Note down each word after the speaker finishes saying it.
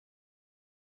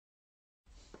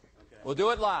We'll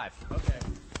do it live. Okay.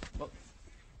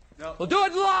 No. We'll do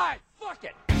it live. Fuck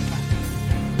it.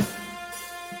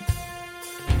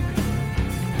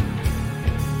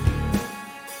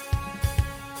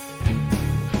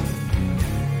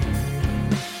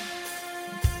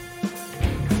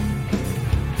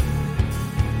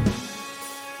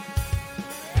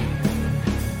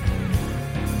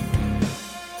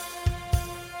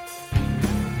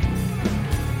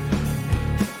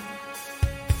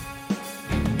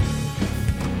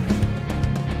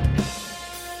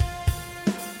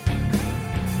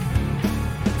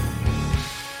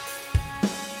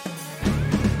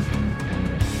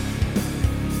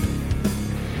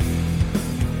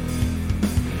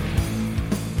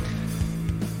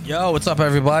 Yo, what's up,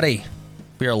 everybody?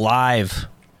 We are live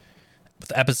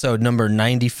with episode number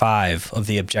 95 of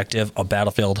the Objective of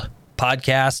Battlefield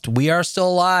podcast. We are still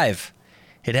alive.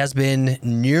 It has been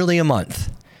nearly a month.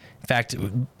 In fact,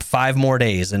 5 more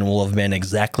days, and it will have been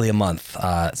exactly a month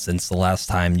since the last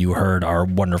time you heard our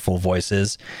wonderful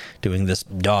voices doing this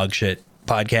dog shit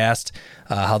podcast.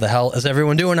 How the hell is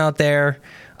everyone doing out there?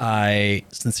 I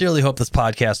sincerely hope this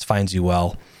podcast finds you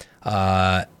well.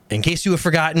 In case you have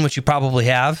forgotten, which you probably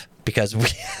have, because we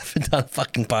haven't done a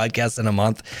fucking podcast in a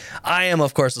month, I am,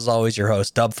 of course, as always, your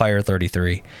host,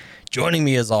 Dubfire33. Joining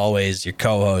me, as always, your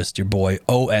co-host, your boy,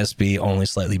 OSB, only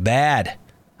slightly bad.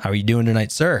 How are you doing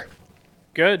tonight, sir?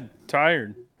 Good.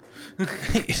 Tired. What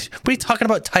are you talking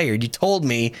about tired? You told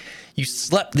me you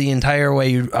slept the entire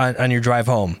way on your drive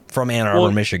home from Ann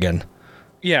Arbor, Michigan.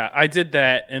 Yeah, I did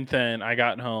that, and then I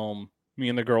got home. Me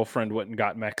and the girlfriend went and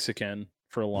got Mexican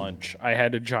for lunch. I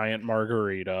had a giant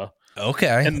margarita.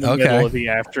 Okay. In the middle of the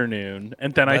afternoon,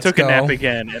 and then I took a nap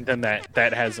again, and then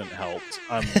that hasn't helped.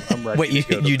 I'm ready. Wait, to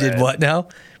go to you bed. did what now?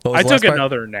 What was I the last took part?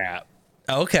 another nap.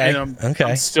 Okay. And okay.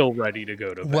 I'm still ready to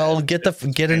go to bed. Well, get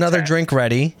another drink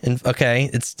ready, and okay,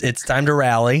 it's time to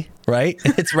rally, right?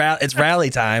 It's rally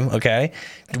time. Okay,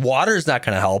 water's not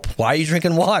going to help. Why are you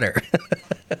drinking water?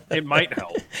 It might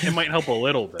help. It might help a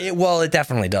little bit. It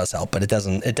definitely does help, but it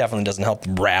definitely doesn't help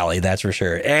rally. That's for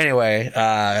sure. Anyway,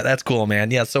 that's cool,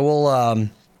 man. Yeah, so we'll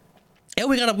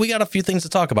we got a few things to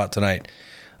talk about tonight,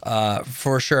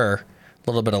 for sure. A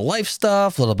little bit of life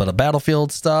stuff, a little bit of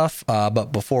Battlefield stuff.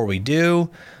 But before we do,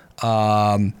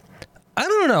 I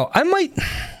don't know. I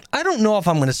don't know if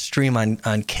I'm going to stream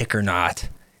on Kick or not.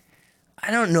 I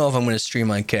don't know if I'm going to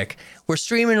stream on Kick. We're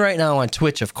streaming right now on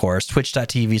Twitch, of course,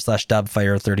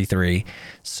 twitch.tv/Dubfire33.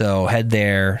 So head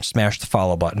there, smash the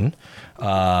follow button.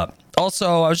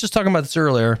 Also, I was just talking about this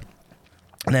earlier,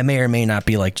 and I may or may not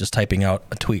be like just typing out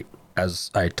a tweet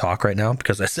as I talk right now,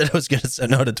 because I said I was going to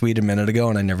send out a tweet a minute ago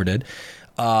and I never did.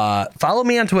 Follow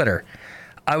me on Twitter.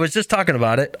 I was just talking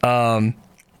about it.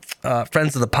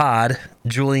 Friends of the pod,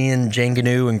 Julian,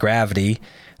 Janganu, and Gravity,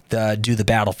 do the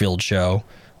Battlefield show,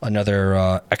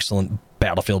 another excellent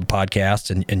Battlefield podcast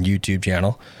and YouTube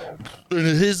channel.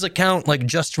 His account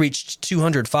just reached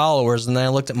 200 followers, and then I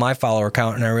looked at my follower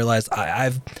count and I realized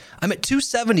I'm at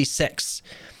 276.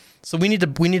 So we need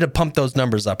to pump those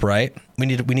numbers up, right? We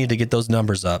need to get those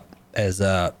numbers up, as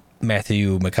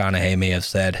Matthew McConaughey may have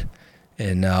said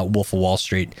in Wolf of Wall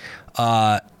Street.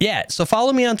 Yeah, so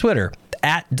follow me on Twitter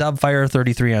at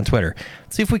Dubfire33 on Twitter.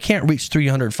 See if we can't reach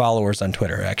 300 followers on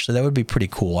Twitter. Actually, that would be pretty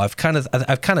cool. I've kind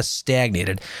of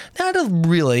stagnated. Not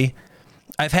really.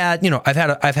 I've had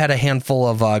a handful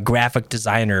of graphic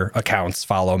designer accounts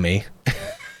follow me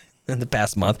in the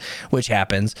past month, which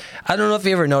happens. I don't know if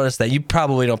you ever noticed that. You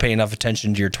probably don't pay enough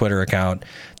attention to your Twitter account.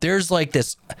 There's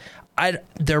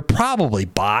they're probably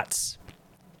bots,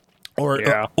 or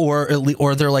they're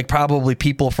probably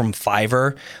people from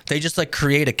Fiverr. They just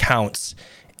create accounts,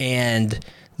 and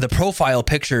the profile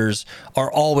pictures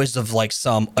are always of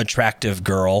some attractive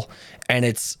girl, and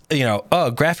it's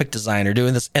graphic designer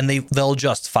doing this, and they'll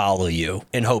just follow you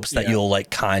in hopes that you'll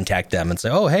contact them and say,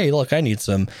 oh, hey, look, I need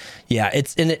some. Yeah,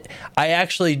 I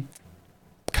actually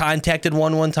contacted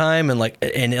one time, and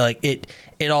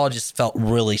it all just felt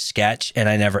really sketch, and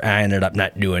I ended up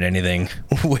not doing anything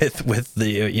with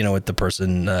the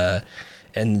person,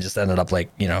 and just ended up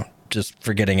just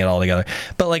forgetting it altogether.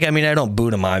 But I don't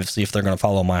boot them, obviously, if they're going to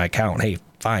follow my account. Hey,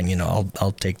 fine,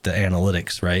 I'll take the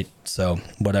analytics, right? So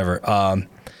whatever.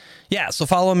 Yeah, so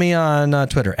follow me on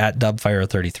Twitter at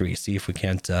Dubfire33. See if we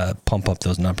can't pump up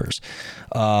those numbers.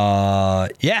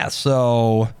 Yeah,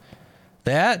 so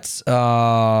that's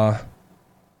what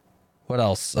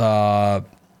else? Yeah,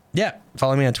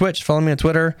 follow me on Twitch. Follow me on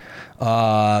Twitter.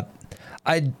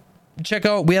 Check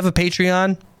out. We have a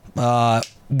Patreon.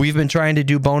 We've been trying to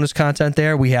do bonus content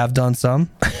there. We have done some,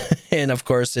 and of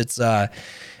course, it's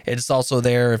It's also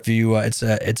there if you. It's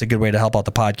a good way to help out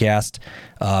the podcast.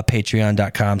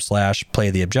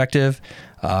 Patreon.com/playtheobjective.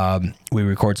 We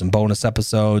record some bonus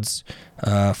episodes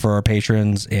for our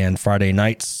patrons, and Friday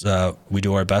nights we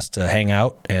do our best to hang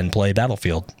out and play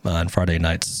Battlefield on Friday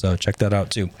nights. So check that out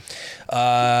too.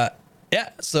 Yeah.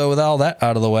 So with all that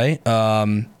out of the way,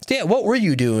 what were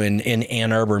you doing in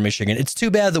Ann Arbor, Michigan? It's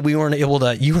too bad that we weren't able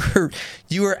to.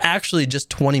 You were actually just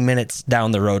 20 minutes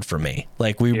down the road from me.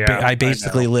 Like I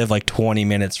basically live like 20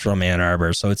 minutes from Ann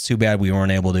Arbor, so it's too bad we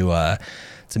weren't able to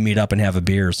meet up and have a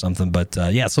beer or something. But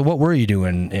yeah. So what were you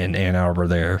doing in Ann Arbor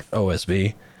there,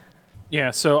 OSB?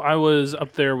 Yeah. So I was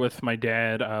up there with my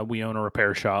dad. We own a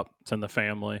repair shop. It's in the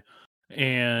family.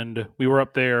 And we were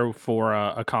up there for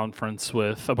a conference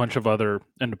with a bunch of other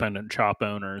independent shop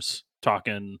owners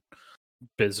talking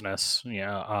business.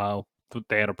 Yeah,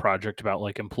 they had a project about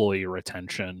like employee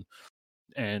retention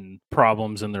and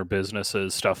problems in their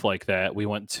businesses, stuff like that. We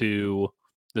went to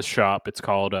this shop. It's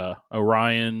called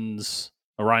Orion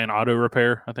Auto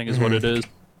Repair, I think is what it is.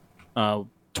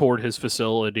 Toured his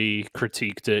facility,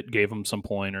 critiqued it, gave him some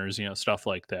pointers, stuff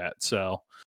like that. So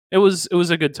it was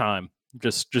a good time.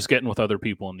 Just getting with other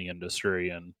people in the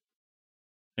industry and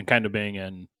kind of being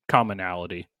in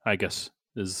commonality, I guess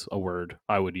is a word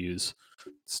I would use.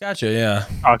 Gotcha. Yeah.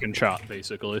 Talking shop,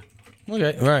 basically.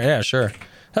 Okay. Right. Yeah. Sure.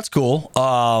 That's cool.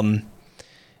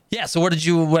 Yeah. So what did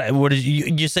you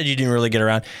said you didn't really get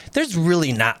around? There's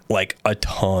really not like a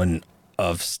ton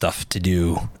of stuff to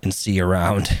do and see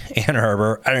around Ann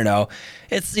Arbor. I don't know.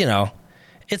 It's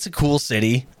it's a cool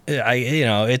city.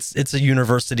 It's a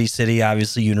university city.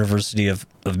 Obviously, University of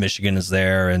Michigan is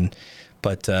there,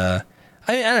 but I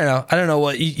don't know. I don't know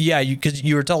what. Because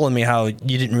you were telling me how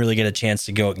you didn't really get a chance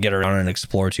to go get around and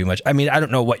explore too much. I mean, I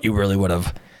don't know what you really would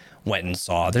have went and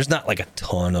saw. There's not like a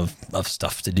ton of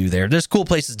stuff to do there. There's cool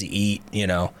places to eat.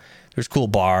 There's cool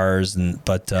bars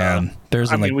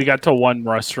there's. We got to one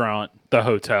restaurant, the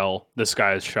hotel, this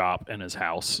guy's shop, and his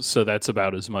house. So that's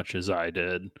about as much as I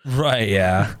did. Right.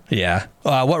 Yeah. Yeah.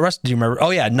 What restaurant do you remember?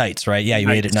 Oh yeah, Knights. Right. Yeah, you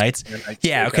ate at Knights.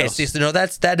 Yeah. Okay. So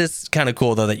that is kind of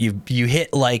cool though that you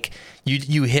hit like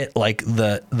you hit like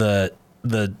the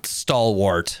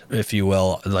stalwart, if you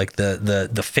will, like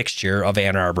the fixture of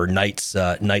Ann Arbor, Knights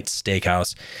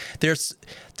Steakhouse.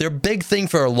 Their big thing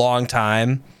for a long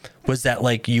time was that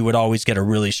like you would always get a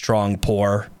really strong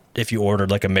pour if you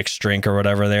ordered like a mixed drink or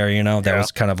whatever there, that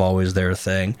was kind of always their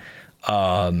thing.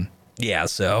 Yeah.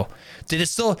 So did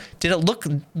it look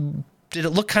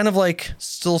kind of like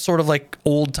still sort of like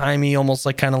old timey, almost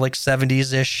like kind of like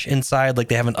 70s ish inside? Like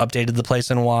they haven't updated the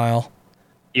place in a while.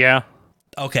 Yeah.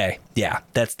 Okay. Yeah.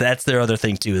 That's their other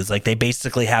thing too, is like they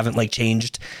basically haven't like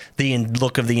changed the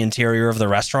look of the interior of the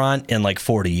restaurant in like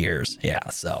 40 years.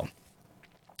 Yeah. So,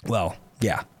 well,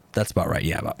 yeah, that's about right.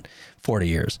 Yeah. About 40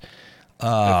 years.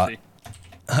 50.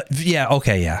 Yeah.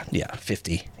 Okay. Yeah.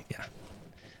 50. Yeah.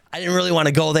 I didn't really want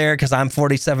to go there because I'm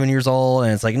 47 years old,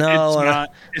 and it's like, no,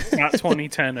 it's not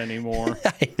 2010 anymore.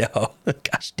 I know.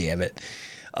 Gosh damn it.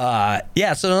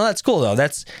 Yeah. So no, that's cool though.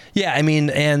 I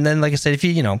mean, and then like I said, if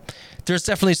there's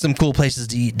definitely some cool places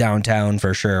to eat downtown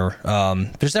for sure.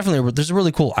 There's a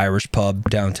really cool Irish pub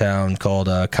downtown called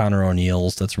Connor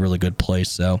O'Neill's. That's a really good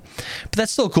place. So, but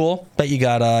that's still cool. But you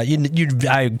got I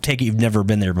take it you've never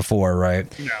been there before,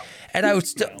 right? No. And I would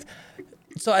still.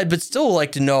 So I'd still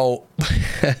like to know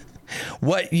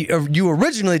what you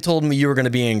originally told me you were going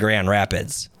to be in Grand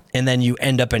Rapids, and then you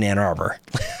end up in Ann Arbor.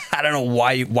 I don't know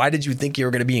why. Why did you think you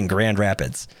were going to be in Grand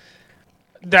Rapids?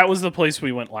 That was the place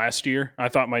we went last year. I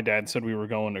thought my dad said we were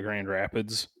going to Grand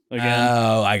Rapids again.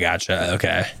 Oh, I gotcha.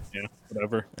 Okay. Yeah,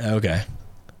 whatever. Okay.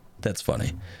 That's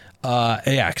funny.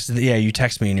 You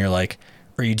text me and you're like,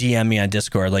 or you DM me on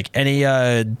Discord, like, any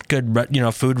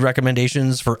good, food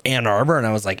recommendations for Ann Arbor? And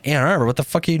I was like, Ann Arbor? What the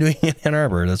fuck are you doing in Ann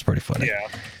Arbor? That's pretty funny. Yeah.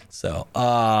 So,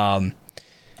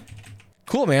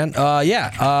 cool, man.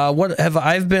 What have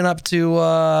I've been up to?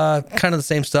 Kind of the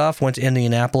same stuff. Went to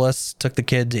Indianapolis. Took the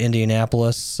kid to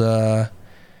Indianapolis. I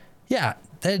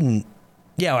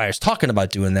was talking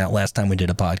about doing that last time we did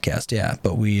a podcast. Yeah,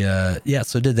 but we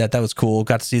so did that. That was cool.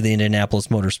 Got to see the Indianapolis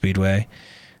Motor Speedway.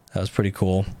 That was pretty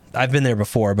cool. I've been there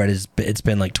before, but it's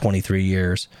been like 23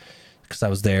 years because I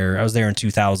was there in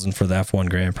 2000 for the F1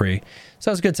 Grand Prix. So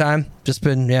it was a good time. Just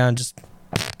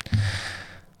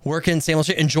working, same old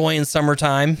shit, enjoying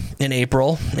summertime in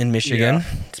April in Michigan. Yeah.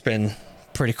 It's been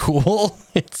pretty cool.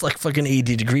 It's like fucking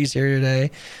 80 degrees here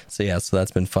today. So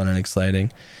that's been fun and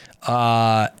exciting. You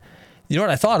know what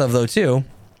I thought of though too?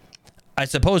 I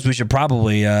suppose we should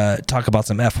probably talk about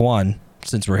some F1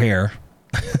 since we're here.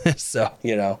 So,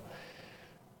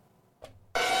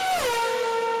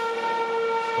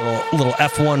 Little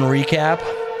F1 recap.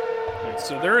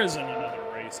 So there isn't another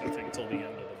race, I think, till the end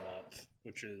of the month,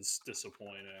 which is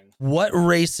disappointing. What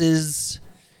races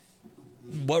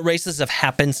have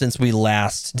happened since we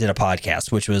last did a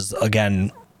podcast, which was,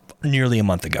 again, nearly a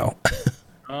month ago?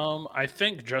 I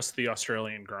think just the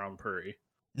Australian Grand Prix.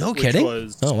 No kidding?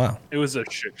 Oh, wow. It was a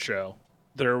shit show.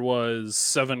 There was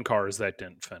 7 cars that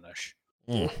didn't finish.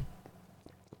 Yeah.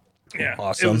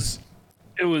 Awesome.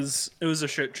 It was a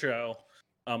shit show.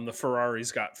 The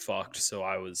Ferraris got fucked, so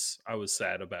I was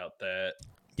sad about that.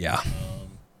 Yeah.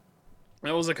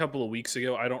 That was a couple of weeks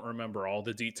ago. I don't remember all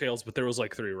the details, but there was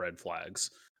like 3 red flags.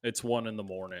 It's 1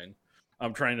 a.m.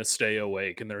 I'm trying to stay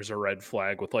awake, and there's a red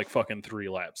flag with like fucking 3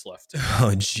 laps left.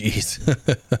 Oh, jeez.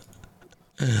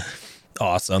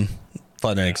 Awesome.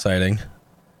 Fun and exciting.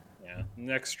 Yeah.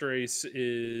 Next race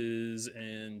is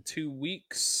in 2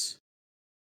 weeks.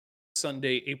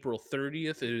 Sunday, April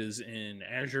 30th. It is in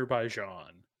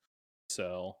Azerbaijan.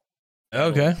 So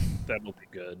Okay. That'll be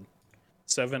good.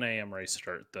 7 a.m. race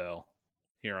start though,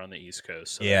 here on the East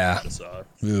Coast. So Yeah.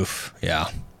 Oof.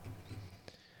 Yeah.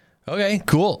 Okay,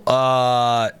 cool.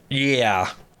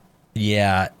 Yeah.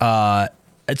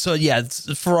 So yeah,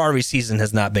 Ferrari season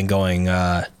has not been going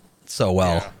so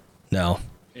well. Yeah. No.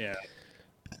 Yeah,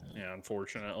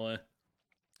 unfortunately.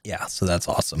 Yeah, so that's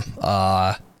awesome.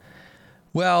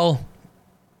 Well,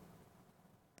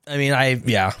 I mean,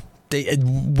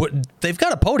 they've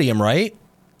got a podium, right?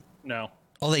 No.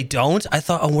 Oh, they don't? I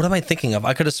thought, what am I thinking of?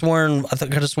 I could have sworn a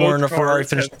Ferrari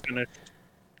finished.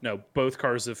 No, both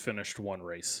cars have finished 1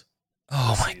 race.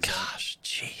 Oh my season. gosh,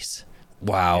 jeez.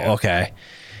 Wow. Yeah. Okay.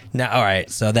 Now, all right.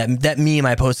 So that meme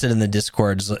I posted in the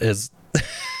Discord is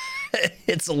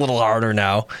it's a little harder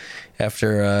now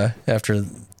after I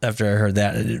heard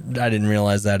that. I didn't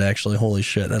realize that actually. Holy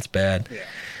shit, that's bad.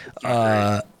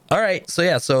 Yeah. All right. So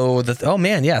yeah. So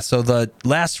So the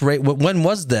last race. When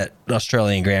was that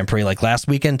Australian Grand Prix? Like last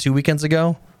weekend, 2 weekends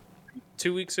ago?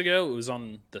 2 weeks ago, it was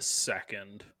on the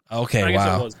 2nd. Okay. I guess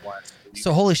Wow. it was last week.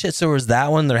 So holy shit. So was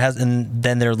that one? And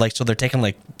then they're like, so they're taking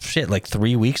like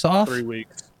 3 weeks off. 3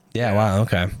 weeks. Yeah. Wow.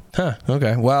 Okay. Huh.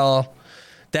 Okay. Well,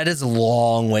 that is a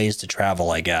long ways to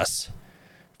travel, I guess,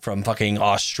 from fucking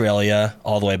Australia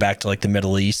all the way back to like the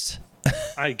Middle East.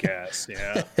 I guess.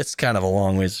 Yeah. It's kind of a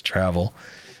long ways to travel.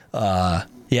 Yeah,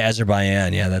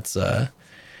 Azerbaijan. Yeah, it's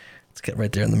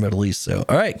right there in the Middle East. So,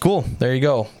 all right, cool. There you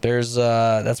go. There's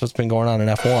that's what's been going on in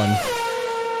F1.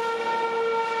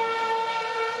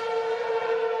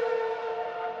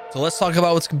 So let's talk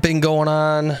about what's been going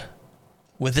on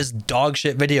with this dog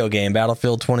shit video game,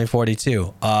 Battlefield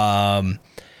 2042. How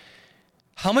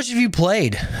much have you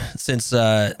played since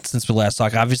we last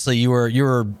talked? Obviously, you were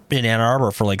in Ann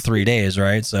Arbor for like 3 days,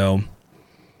 right? So,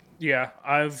 Yeah,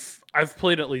 I've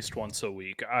played at least once a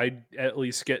week. I at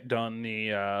least get done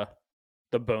the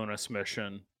bonus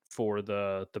mission for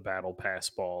the battle pass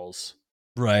balls.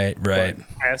 right. But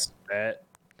past that,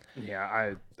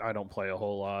 yeah, I don't play a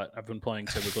whole lot. I've been playing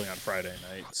typically on Friday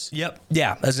nights. Yep.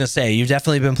 Yeah, I was gonna say you've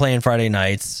definitely been playing Friday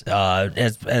nights.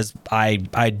 As I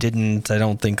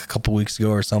don't think a couple weeks ago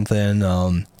or something.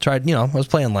 Tried. I was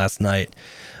playing last night.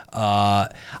 I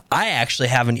actually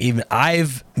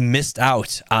I've missed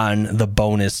out on the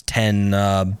bonus 10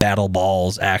 battle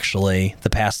balls actually the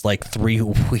past like 3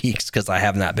 weeks because I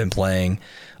have not been playing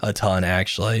a ton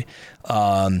actually.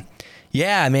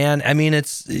 Yeah, man. I mean,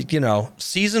 it's,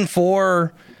 season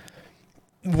 4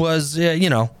 was,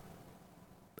 the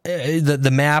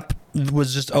map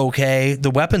was just okay.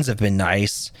 The weapons have been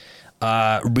nice.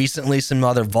 Recently, some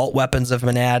other vault weapons have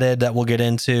been added that we'll get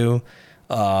into.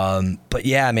 But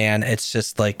yeah, man, it's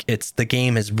just like, the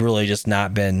game has really just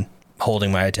not been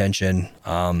holding my attention,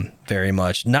 very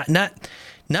much. Not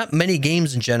many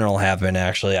games in general have been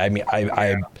actually. I mean,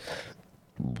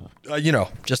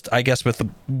 just I guess with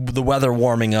the weather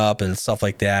warming up and stuff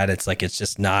like that, it's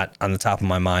just not on the top of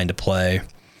my mind to play.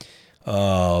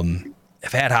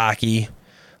 I've had hockey.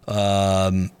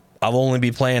 I'll only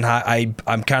be playing.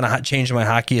 I'm kind of changing my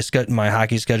hockey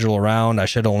schedule around. I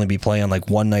should only be playing like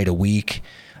 1 night a week.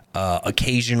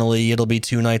 Occasionally it'll be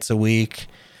 2 nights a week.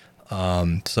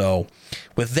 So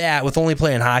with only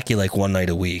playing hockey like 1 night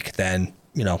a week, then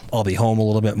I'll be home a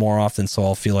little bit more often, so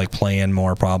I'll feel like playing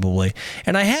more probably.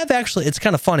 And I have actually, it's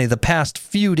kind of funny, the past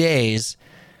few days,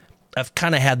 I've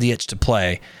kind of had the itch to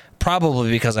play,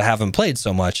 probably because I haven't played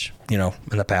so much, in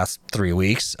the past 3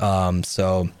 weeks. And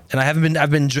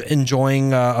I've been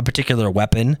enjoying a particular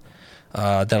weapon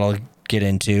that I'll get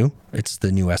into. It's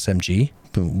the new SMG.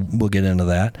 We'll get into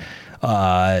that.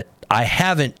 I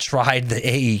haven't tried the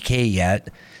AEK yet.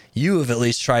 You have at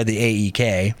least tried the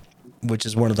AEK. which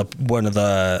is one of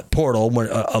the portal,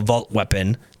 a vault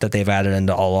weapon that they've added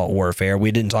into All Out Warfare.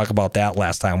 We didn't talk about that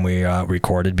last time we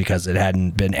recorded because it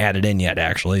hadn't been added in yet,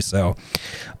 actually. So,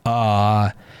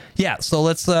 yeah. So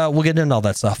we'll get into all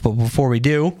that stuff. But before we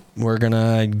do, we're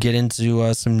gonna get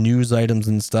into some news items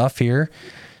and stuff here.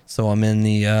 So I'm in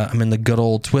the good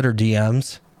old Twitter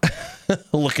DMs,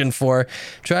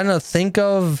 trying to think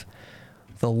of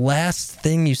the last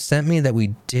thing you sent me that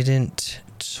we didn't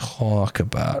talk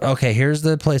about. Okay, here's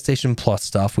the PlayStation Plus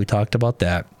stuff. We talked about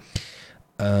that.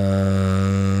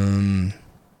 Oh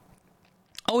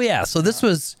yeah, so this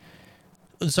was.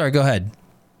 Sorry, go ahead.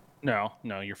 No,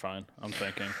 you're fine. I'm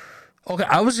thinking. Okay,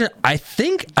 I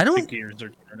think Gears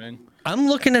are turning. I'm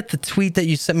looking at the tweet that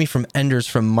you sent me from Enders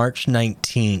from March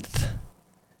 19th.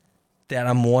 That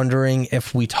I'm wondering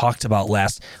if we talked about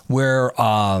last, where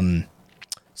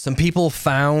some people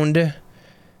found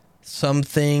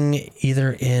something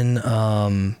either in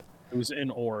it was in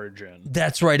Origin.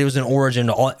 That's right, it was in Origin,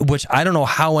 which I don't know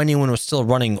how anyone was still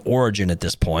running Origin at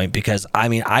this point, because I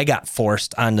mean I got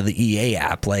forced onto the EA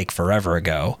app like forever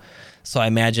ago. So I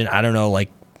imagine, I don't know,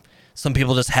 like some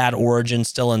people just had Origin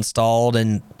still installed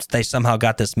and they somehow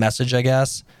got this message, I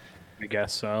guess. I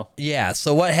guess so. Yeah.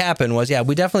 So what happened was,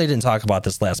 we definitely didn't talk about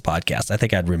this last podcast. I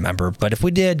think I'd remember, but if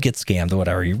we did get scammed or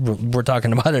whatever, we're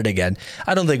talking about it again.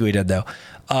 I don't think we did though.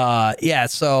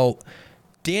 So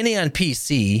Danny on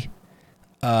PC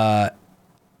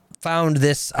found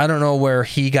this. I don't know where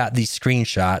he got these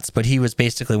screenshots, but he was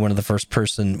basically one of the first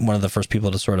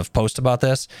people to sort of post about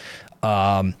this.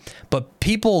 But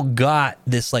people got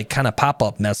this like kind of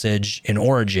pop-up message in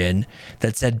Origin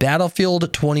that said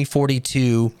Battlefield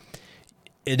 2042.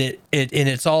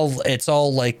 It's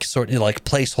all like sort of like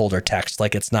placeholder text,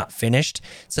 like it's not finished.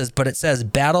 It says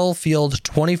Battlefield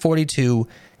 2042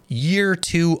 Year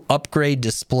 2 upgrade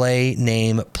display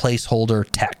name placeholder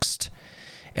text.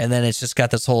 And then it's just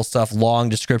got this whole stuff, long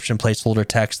description, placeholder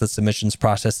text. The submissions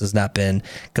process has not been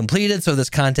completed, so this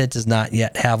content does not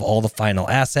yet have all the final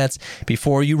assets.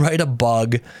 Before you write a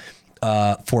bug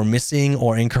for missing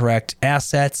or incorrect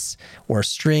assets or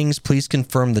strings, please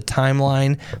confirm the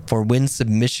timeline for when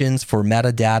submissions for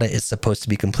metadata is supposed to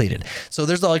be completed. So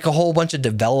there's like a whole bunch of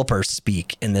developer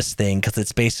speak in this thing, because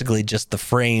it's basically just the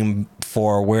frame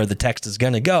for where the text is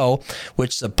going to go,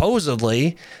 which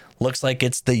supposedly looks like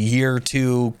it's the Year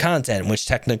 2 content, which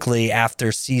technically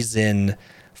after season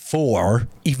 4,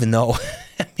 even though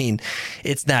I mean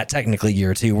it's not technically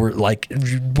Year 2. We're like,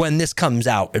 when this comes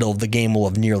out, the game will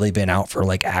have nearly been out for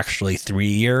like actually 3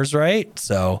 years, right?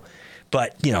 So,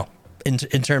 but you know, in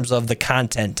terms of the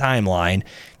content timeline,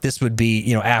 this would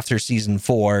be, after season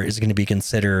 4 is going to be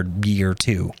considered Year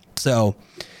 2. So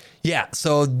yeah,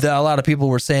 so a lot of people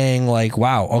were saying like,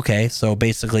 wow, okay, so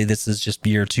basically this is just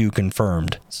Year 2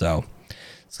 confirmed. So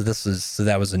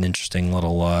that was an interesting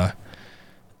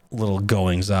little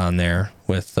goings on there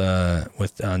with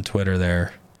on Twitter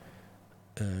there.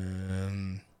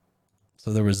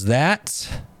 So there was that.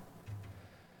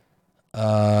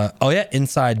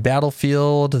 Inside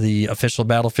Battlefield, the official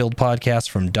Battlefield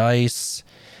podcast from DICE.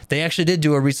 They actually did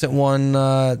do a recent one.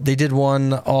 They did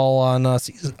one all on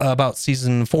about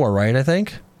season 4, right? I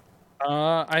think.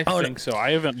 I think so.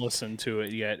 I haven't listened to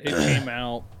it yet. It came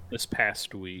out this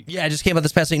past week. Yeah, it just came out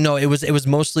this past week. No, it was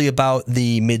mostly about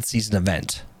the mid-season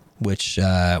event, which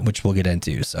we'll get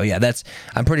into. So yeah,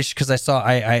 I'm pretty sure, because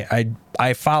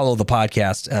I follow the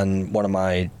podcast on one of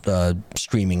my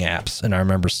streaming apps, and I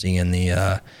remember seeing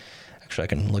the. Actually, I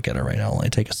can look at it right now. Only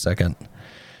take a second.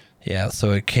 Yeah, so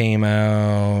it came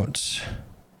out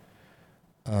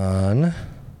on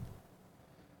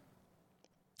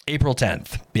April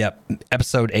 10th. Yep,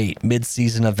 episode 8,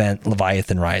 mid-season event,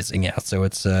 Leviathan Rising. Yeah, so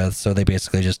it's so they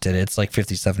basically just did it. It's like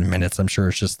 57 minutes. I'm sure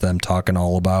it's just them talking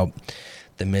all about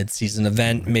the mid-season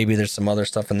event. Maybe there's some other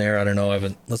stuff in there. I don't know. I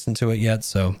haven't listened to it yet.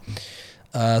 So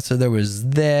there was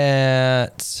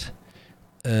that.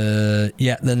 Then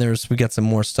we got some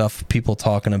more stuff. People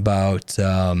talking about.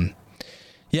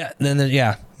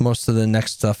 Most of the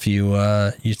next stuff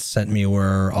you sent me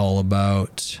were all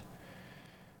about.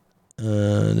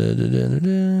 Oh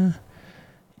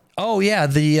yeah,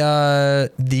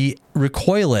 the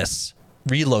recoilless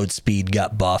reload speed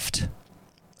got buffed.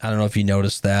 I don't know if you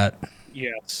noticed that.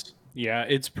 Yes. Yeah,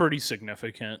 it's pretty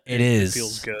significant. It is. It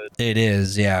feels good. It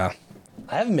is, yeah.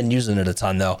 I haven't been using it a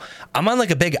ton though. I'm on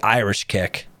like a big Irish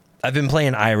kick. I've been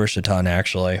playing Irish a ton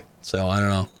actually. So I don't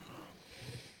know.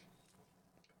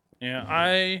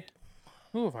 Yeah,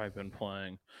 who have I been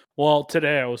playing? Well,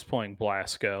 today I was playing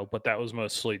Blasco, but that was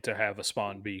mostly to have a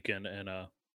spawn beacon in a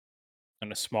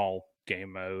small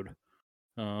game mode.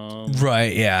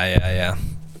 Right, yeah.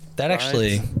 That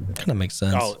actually Kind of makes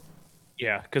sense. Oh,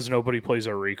 yeah, because nobody plays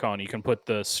a recon. You can put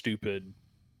the stupid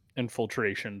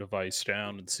infiltration device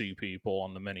down and see people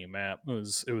on the mini map.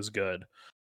 It was good.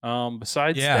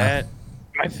 Besides that,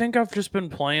 I think I've just been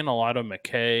playing a lot of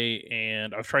McKay,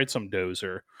 and I've tried some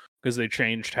Dozer because they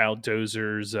changed how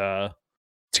Dozer's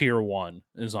tier 1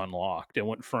 is unlocked. It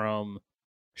went from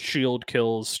shield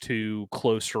kills to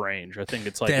close range. I think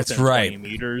it's like That's within right. 20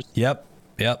 meters. Yep.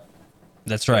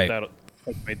 That's right. That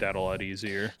made that a lot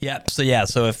easier. Yep.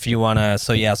 So if you wanna,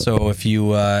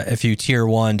 if you tier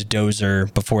 1 to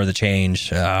Dozer before the change,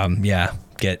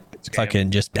 get fucking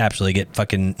just absolutely get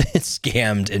fucking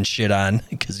scammed and shit on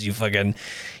because you fucking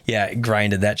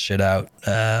grinded that shit out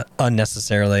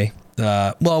unnecessarily.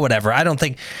 Well, whatever. I don't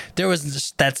think there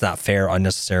was. That's not fair.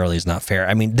 Unnecessarily is not fair.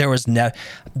 I mean, there was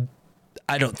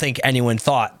I don't think anyone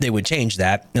thought they would change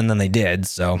that, and then they did.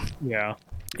 So yeah.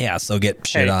 So get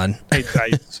shit on. Hey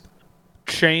guys,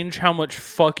 change how much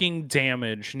fucking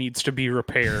damage needs to be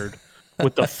repaired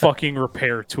with the fucking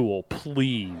repair tool,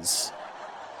 please.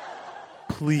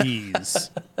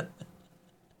 Please.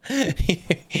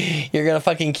 You're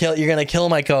gonna kill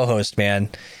my co-host, man.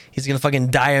 He's gonna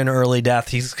fucking die an early death.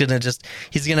 He's gonna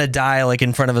die like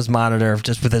in front of his monitor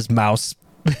just with his mouse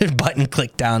button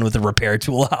clicked down with the repair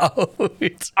tool out.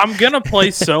 I'm gonna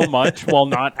play so much while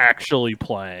not actually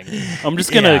playing. I'm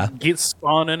just gonna get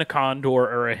spawn in a condor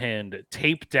or a hind,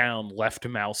 tape down left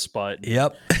mouse button.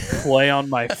 Yep. Play on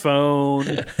my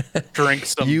phone, drink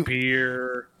some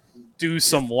beer, do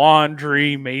some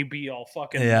laundry. Maybe I'll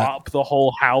fucking mop the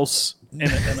whole house in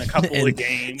a couple of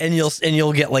games. And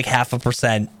you'll get like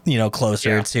 0.5%,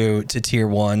 closer to tier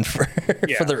 1 for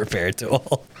the repair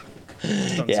tool.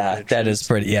 That is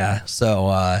pretty.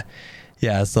 So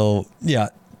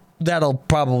that'll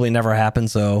probably never happen.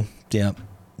 So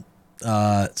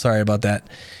sorry about that.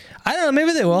 I don't know.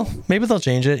 Maybe they will. Maybe they'll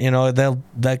change it.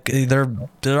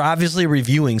 They're obviously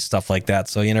reviewing stuff like that.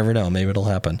 So you never know. Maybe it'll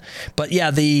happen. But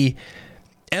the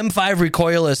M5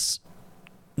 recoilless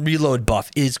reload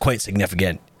buff is quite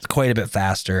significant. It's quite a bit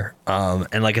faster.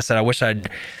 And like I said, I wish I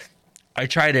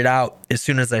tried it out as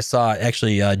soon as I saw it.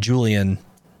 Actually, Julian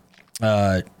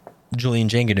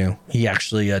Janganu, he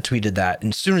actually tweeted that,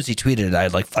 and as soon as he tweeted it, I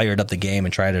like fired up the game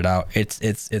and tried it out.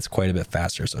 It's quite a bit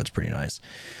faster, so it's pretty nice.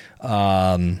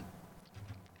 And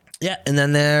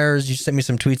then you sent me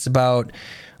some tweets about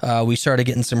we started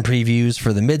getting some previews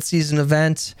for the mid-season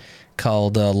event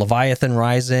called Leviathan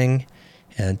Rising,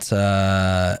 and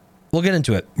we'll get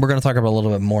into it. We're going to talk about a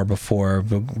little bit more before.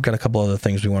 We've got a couple other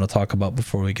things we want to talk about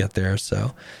before we get there.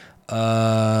 So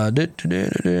there's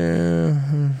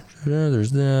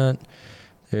that.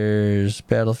 There's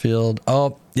Battlefield.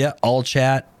 Oh, yeah. All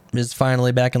chat is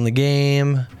finally back in the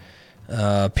game.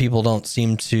 People don't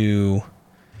seem to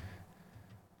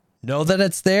know that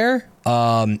it's there.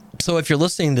 So if you're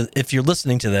listening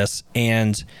to this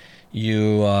and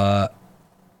you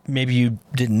maybe you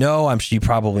didn't know, I'm sure you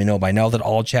probably know by now that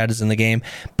all chat is in the game,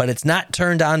 but it's not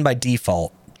turned on by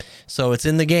default. So it's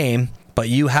in the game, but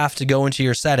you have to go into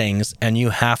your settings and you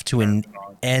have to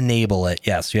enable it.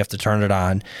 Yes, you have to turn it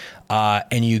on.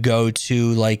 And you go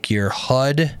to like your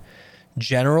HUD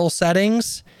general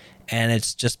settings, and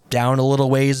it's just down a little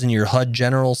ways in your HUD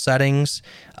general settings.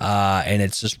 And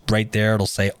it's just right there. It'll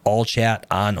say all chat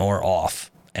on or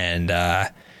off. And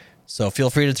so feel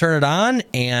free to turn it on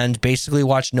and basically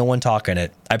watch no one talk in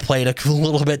it. I played a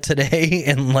little bit today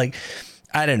and like,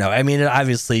 I don't know. I mean,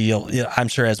 obviously I'm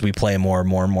sure as we play more and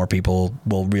more people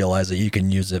will realize that you can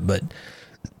use it, but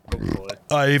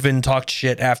I even talked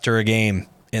shit after a game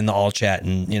in the all chat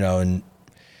and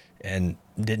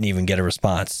didn't even get a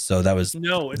response. So that was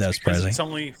surprising. It's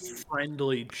only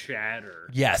friendly chatter.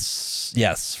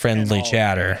 Yes, friendly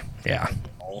chatter. Yeah.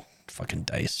 Fucking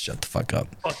dice. Shut the fuck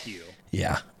up. Fuck you.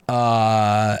 Yeah.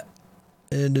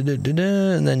 And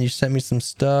then you sent me some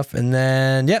stuff, and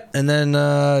then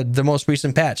the most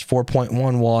recent patch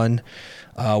 4.11,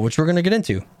 which we're gonna get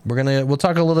into. We'll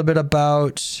talk a little bit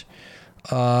about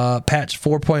patch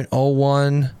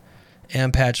 4.01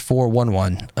 and patch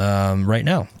 4.11 right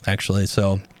now, actually.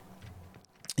 So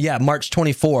March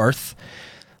 24th,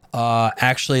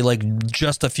 actually like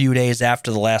just a few days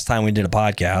after the last time we did a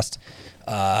podcast,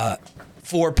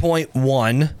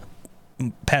 4.1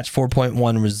 patch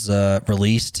 4.1 was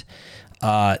released.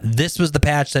 This was the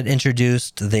patch that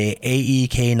introduced the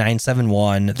AEK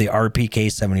 971, the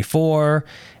RPK 74,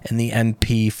 and the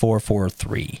MP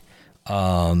 443.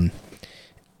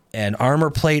 An armor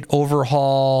plate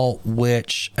overhaul,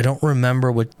 which I don't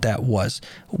remember what that was.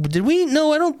 Did we?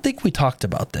 No, I don't think we talked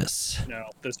about this. No,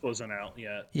 this wasn't out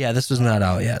yet. Yeah, this was not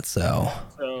out yet. So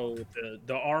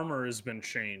the armor has been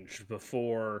changed.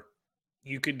 Before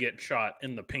you could get shot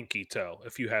in the pinky toe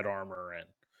if you had armor in,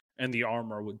 and the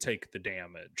armor would take the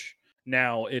damage.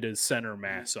 Now it is center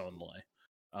mass only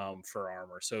for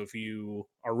armor. So if you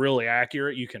are really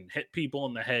accurate, you can hit people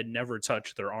in the head, never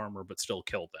touch their armor, but still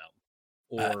kill them.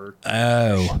 Or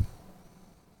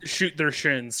shoot their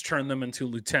shins, turn them into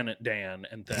Lieutenant Dan,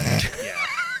 and then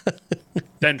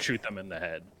then shoot them in the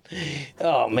head.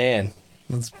 Oh man,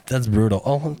 that's brutal.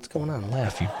 Oh, what's going on?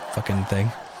 Laugh, you fucking thing.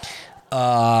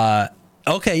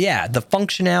 Okay, yeah, the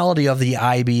functionality of the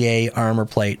IBA armor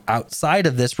plate outside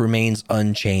of this remains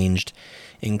unchanged,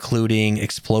 including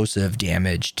explosive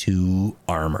damage to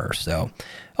armor. So,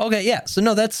 okay, yeah, so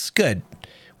no, that's good.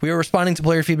 We are responding to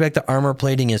player feedback that armor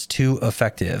plating is too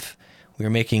effective. We are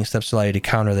making steps to allow you to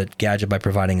counter that gadget by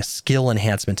providing a skill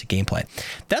enhancement to gameplay.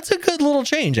 That's a good little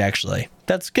change, actually.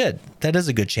 That's good. That is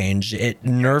a good change. It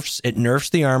nerfs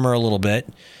the armor a little bit,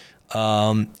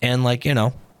 and like, you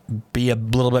know, be a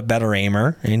little bit better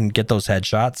aimer and get those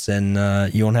headshots,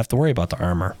 and you won't have to worry about the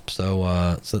armor.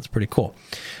 So that's pretty cool.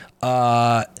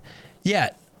 Yeah,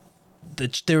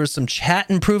 there was some chat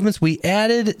improvements we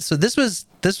added. So this was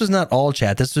not all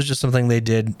chat. This was just something they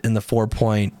did in the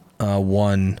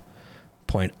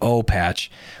 4.1.0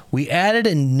 patch. We added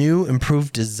a new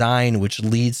improved design, which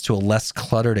leads to a less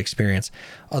cluttered experience.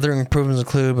 Other improvements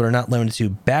include, but are not limited to,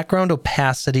 background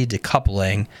opacity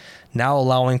decoupling, now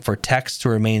allowing for text to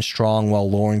remain strong while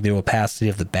lowering the opacity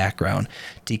of the background.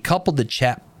 Decoupled the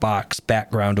chat box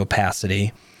background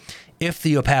opacity. If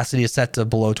the opacity is set to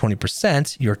below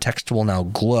 20%, your text will now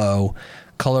glow.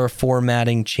 Color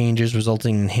formatting changes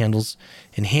resulting in handles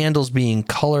being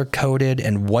color coded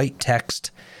and white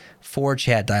text for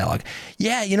chat dialogue.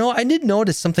 Yeah, you know, I did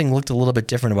notice something looked a little bit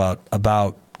different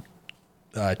about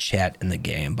chat in the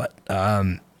game, but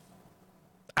we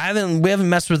haven't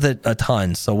messed with it a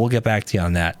ton, so we'll get back to you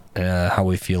on that, how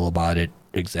we feel about it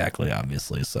exactly,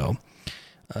 obviously. So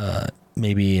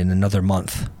maybe in another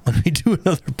month when we do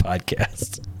another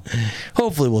podcast.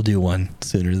 Hopefully we'll do one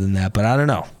sooner than that, but I don't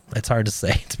know. It's hard to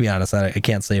say, to be honest. I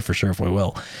can't say for sure if we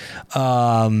will.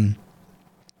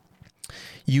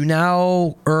 You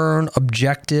now earn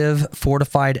objective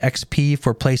fortified XP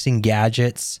for placing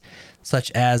gadgets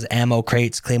such as ammo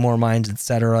crates, claymore mines,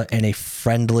 etc. in a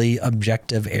friendly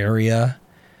objective area.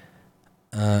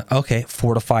 Okay,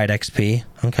 fortified XP.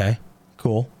 Okay,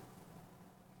 cool.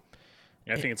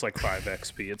 I think it's like 5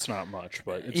 XP. It's not much,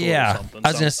 but it's yeah. something.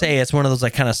 I was gonna say it's one of those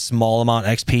like kind of small amount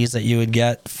XPs that you would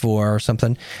get for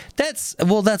something. That's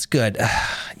good.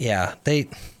 Yeah, they.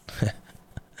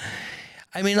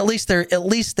 I mean, at least they're.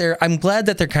 I'm glad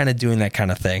that they're kind of doing that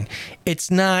kind of thing.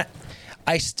 It's not.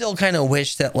 I still kind of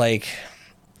wish that, like,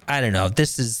 I don't know.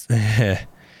 This is. I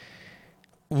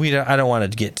don't want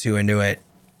to get too into it.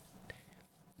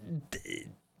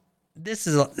 This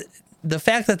is the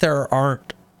fact that there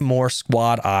aren't more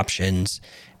squad options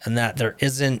and that there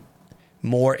isn't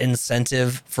more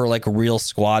incentive for like real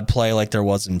squad play like there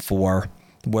was in 4,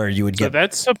 where you would get. So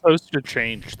that's supposed to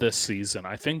change this season.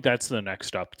 I think that's the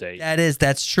next update.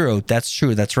 That's true. That's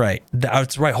right.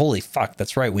 That's right. Holy fuck.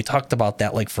 That's right. We talked about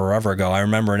that like forever ago. I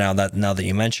remember now that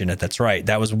you mention it. That's right.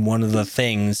 That was one of the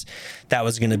things that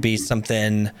was going to be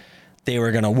something they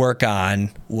were going to work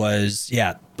on was,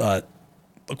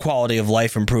 quality of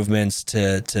life improvements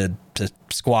to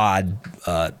squad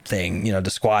thing, to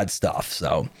squad stuff.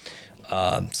 So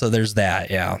there's that.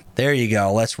 Yeah, there you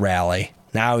go. Let's rally.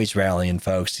 Now he's rallying,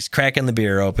 folks. He's cracking the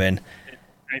beer open.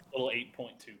 Nice little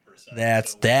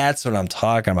 8.2%. That's what I'm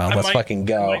talking about. Let's fucking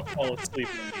go. I might fall asleep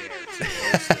in the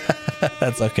air.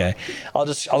 That's okay.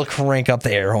 I'll crank up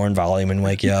the air horn volume and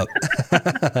wake you up.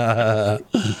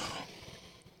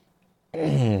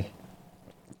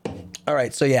 All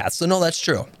right, so no, that's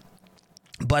true.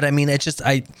 But I mean, it's just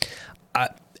I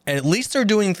at least they're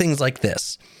doing things like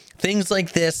this. Things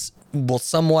like this will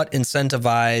somewhat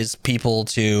incentivize people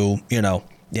to,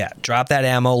 drop that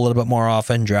ammo a little bit more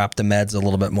often, drop the meds a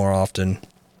little bit more often.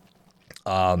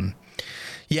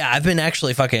 I've been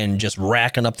actually fucking just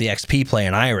racking up the XP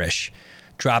playing Irish,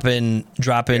 dropping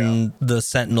the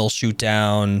Sentinel shoot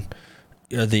down,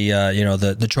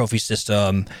 the trophy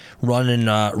system, running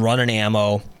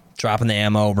ammo, dropping the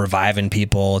ammo, reviving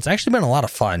people. It's actually been a lot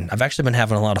of fun. I've actually been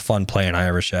having a lot of fun playing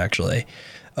Irish, actually.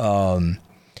 You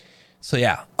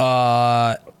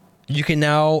can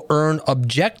now earn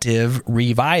objective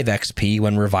revive XP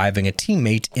when reviving a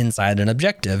teammate inside an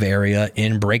objective area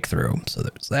in Breakthrough. So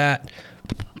there's that.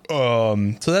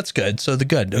 So that's good. So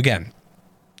again,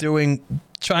 trying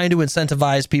to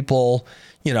incentivize people,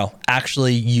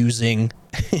 actually using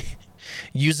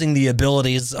the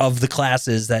abilities of the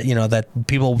classes that, that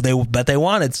people they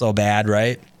wanted so bad,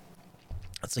 right?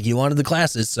 It's like you wanted the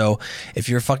classes, so if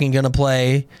you're fucking gonna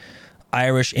play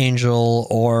Irish Angel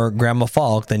or Grandma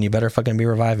Falk, then you better fucking be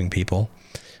reviving people.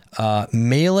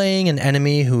 Meleeing an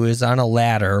enemy who is on a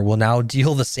ladder will now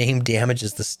deal the same damage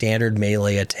as the standard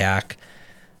melee attack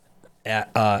at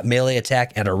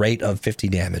a rate of 50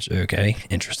 damage. Okay,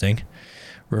 interesting.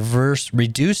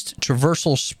 Reduced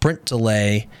traversal sprint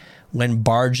delay when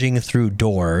barging through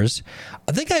doors.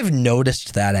 I think I've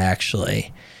noticed that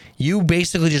actually. You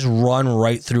basically just run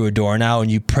right through a door now, and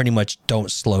you pretty much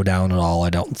don't slow down at all, I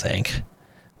don't think,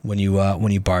 when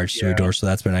you barge through a door. So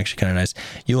that's been actually kind of nice.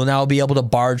 You will now be able to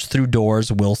barge through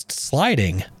doors whilst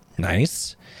sliding.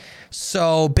 Nice.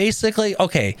 So basically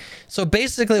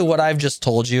what I've just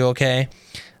told you, okay,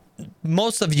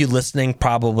 most of you listening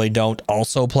probably don't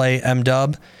also play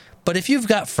MDub, but if you've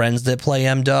got friends that play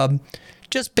MDub,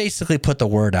 just basically put the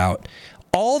word out.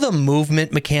 All the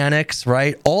movement mechanics,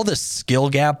 right? All the skill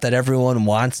gap that everyone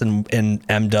wants in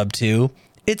MDub 2,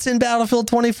 it's in Battlefield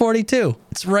 2042.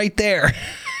 It's right there.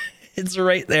 It's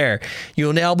right there.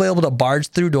 You'll now be able to barge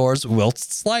through doors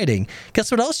whilst sliding.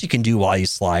 Guess what else you can do while you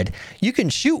slide? You can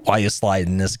shoot while you slide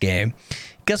in this game.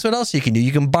 Guess what else you can do?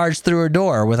 You can barge through a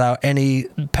door without any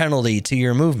penalty to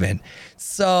your movement.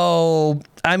 So,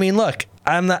 I mean, look,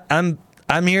 I'm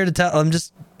here to tell, I'm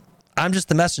just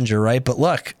the messenger, right? But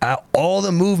look, all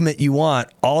the movement you want,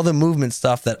 all the movement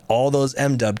stuff that all those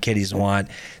MDub kiddies want,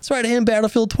 it's right in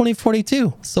Battlefield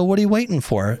 2042. So what are you waiting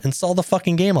for? Install the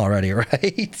fucking game already,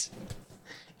 right?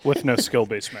 With no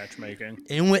skill-based matchmaking.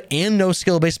 And no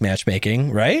skill-based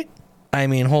matchmaking, right? I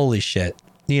mean, holy shit.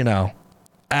 You know.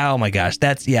 Oh my gosh.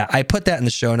 I put that in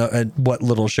the show note, what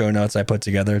little show notes I put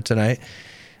together tonight.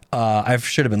 I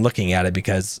should have been looking at it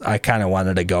because I kind of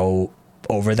wanted to go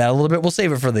over that a little bit. We'll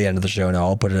save it for the end of the show now.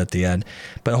 I'll put it at the end.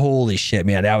 But holy shit,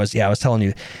 man. I was telling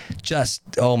you, just,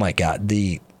 oh my God,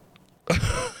 the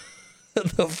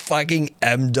fucking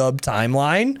MDub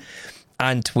timeline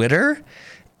on Twitter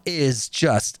is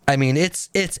just, I mean, it's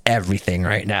everything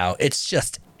right now. It's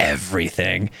just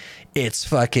everything. It's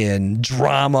fucking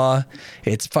drama.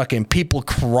 It's fucking people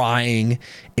crying.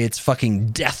 It's fucking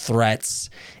death threats.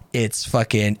 It's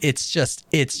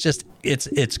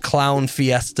clown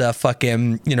fiesta,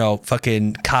 fucking,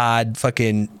 fucking COD,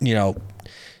 fucking,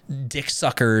 dick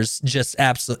suckers, just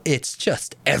absolute. It's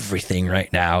just everything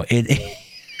right now.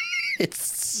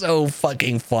 It's so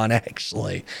fucking fun,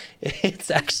 actually. It's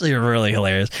actually really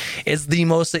hilarious. It's the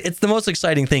most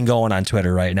exciting thing going on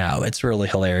Twitter right now. It's really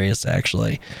hilarious,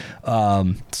 actually.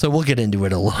 So we'll get into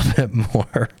it a little bit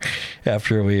more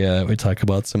after we talk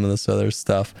about some of this other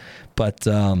stuff. But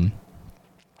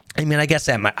I mean, I guess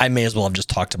I may as well have just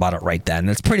talked about it right then.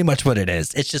 That's pretty much what it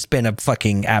is. It's just been a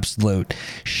fucking absolute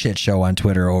shit show on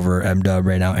Twitter over MDub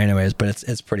right now, anyways. But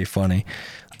it's pretty funny.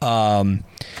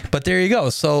 But there you go.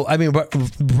 So I mean,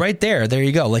 right there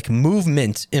you go. Like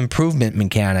movement improvement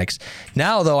mechanics.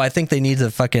 Now though, I think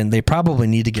they probably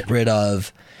need to get rid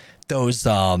of those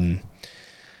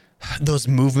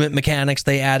movement mechanics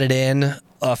they added in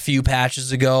a few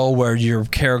patches ago, where your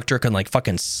character can like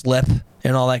fucking slip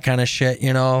and all that kind of shit,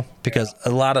 because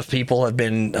a lot of people have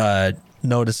been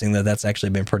noticing that's actually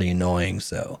been pretty annoying.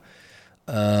 So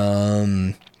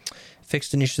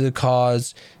fixed an issue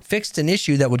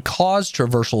that would cause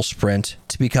traversal sprint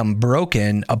to become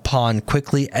broken upon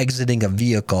quickly exiting a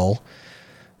vehicle.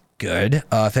 Good.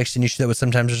 Fixed an issue that would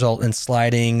sometimes result in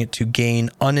sliding to gain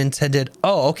unintended.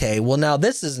 Oh, okay. Well, now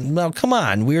come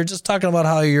on. We were just talking about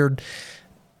how you're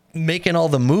making all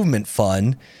the movement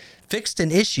fun. Fixed an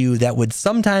issue that would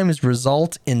sometimes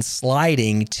result in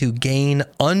sliding to gain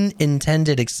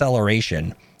unintended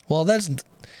acceleration. Well, that's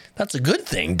a good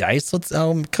thing, Dice. Let's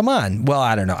come on. Well,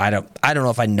 I don't know. I don't know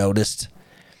if I noticed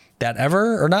that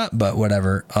ever or not, but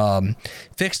whatever.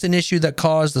 Fixed an issue that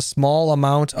caused a small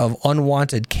amount of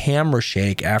unwanted camera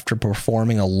shake after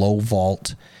performing a low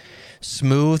vault.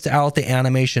 Smoothed out the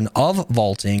animation of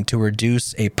vaulting to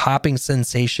reduce a popping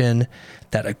sensation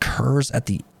that occurs at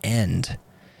the end.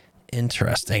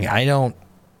 Interesting. I don't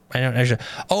actually.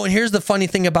 Oh, and here's the funny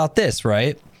thing about this,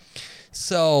 right?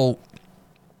 So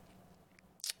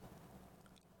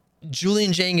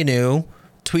Julian Janganu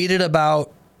tweeted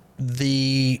about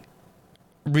the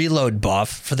reload buff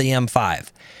for the M5.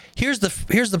 Here's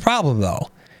the problem though.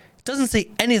 It doesn't say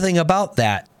anything about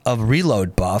that of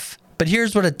reload buff, but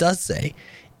here's what it does say.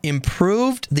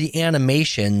 Improved the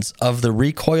animations of the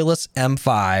recoilless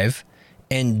M5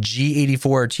 and G84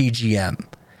 TGM.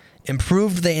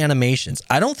 Improved the animations.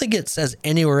 I don't think it says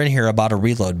anywhere in here about a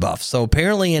reload buff. So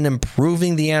apparently in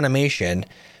improving the animation,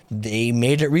 they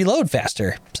made it reload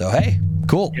faster. So hey,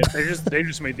 cool. Yeah, they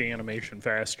just made the animation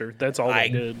faster. That's all they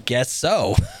did. Guess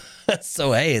so.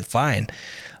 So hey, it's fine.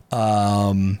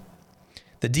 The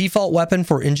default weapon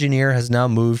for engineer has now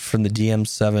moved from the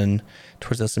DM7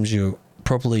 towards SMG,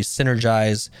 appropriately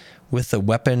synergize with the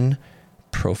weapon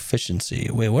proficiency.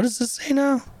 Wait, what does this say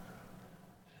now?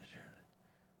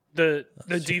 The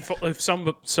default, if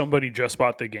somebody just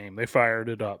bought the game, they fired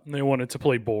it up and they wanted to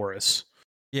play Boris,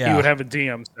 he would have a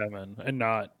DM7 and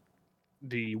not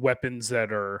the weapons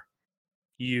that are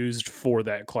used for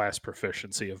that class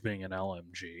proficiency of being an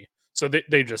LMG. So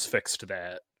they just fixed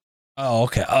that. Oh,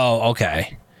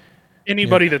 okay.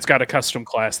 Anybody that's got a custom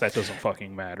class, that doesn't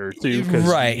fucking matter too.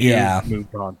 Right, yeah.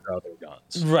 Moved on to other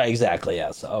guns. Right, exactly,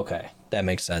 yeah. So, okay. That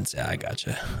makes sense. Yeah, I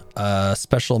gotcha.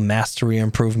 Special mastery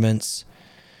improvements.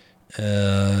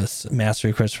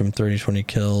 Mastery credits from 30 to 20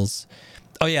 kills.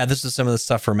 Oh, yeah, this is some of the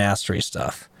stuff for mastery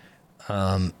stuff.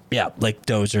 Yeah, like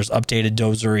dozers, updated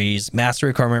dozeries, mastery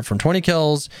requirement from 20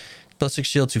 kills, ballistic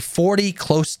shield to 40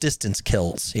 close distance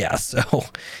kills. Yeah, so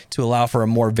to allow for a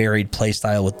more varied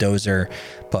playstyle with dozer,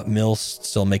 but Mill's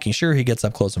still making sure he gets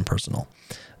up close and personal.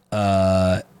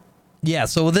 Yeah,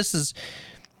 so this is,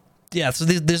 yeah, so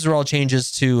these are all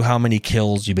changes to how many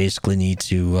kills you basically need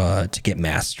to get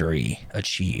mastery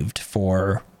achieved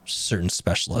for certain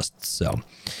specialists. So,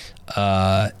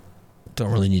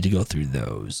 don't really need to go through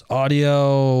those.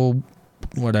 Audio,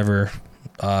 whatever.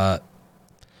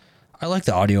 I like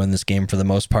the audio in this game for the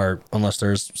most part, unless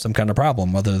there's some kind of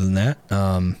problem. Other than that,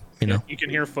 you know, you can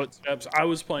hear footsteps. I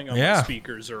was playing on the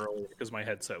speakers earlier because my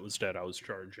headset was dead. I was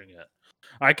charging it.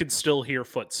 I could still hear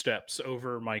footsteps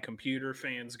over my computer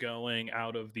fans going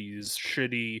out of these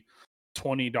shitty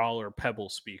 $20 Pebble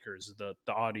speakers. The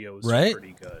audio is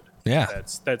pretty good. Yeah,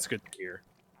 that's good to hear.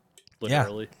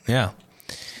 Literally. Yeah.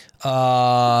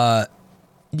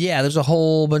 Yeah, there's a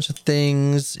whole bunch of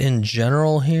things in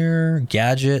general here.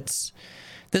 Gadgets.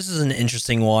 This is an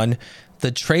interesting one.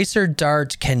 The tracer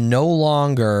dart can no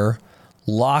longer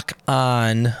lock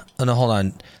on. Oh, no, hold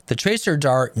on. The tracer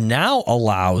dart now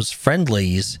allows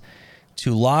friendlies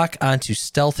to lock onto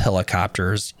stealth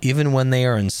helicopters even when they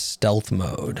are in stealth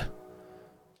mode.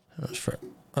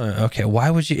 Okay, why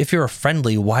would you, if you're a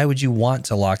friendly, why would you want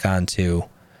to lock onto?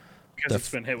 Because it's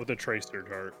been hit with a tracer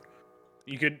dart.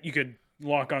 You could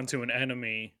lock onto an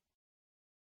enemy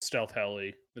stealth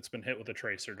heli that's been hit with a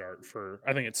tracer dart for,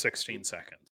 I think it's 16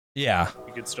 seconds. Yeah.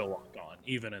 You could still lock on,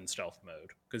 even in stealth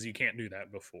mode, because you can't do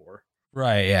that before.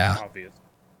 Right, yeah. Obvious.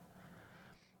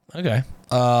 Okay.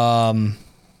 Don't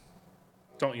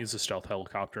use a stealth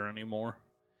helicopter anymore.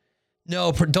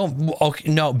 No,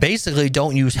 basically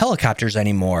don't use helicopters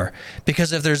anymore.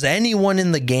 Because if there's anyone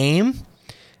in the game,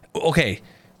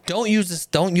 don't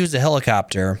use a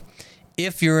helicopter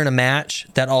if you're in a match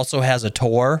that also has a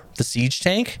Tor, the siege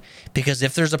tank, because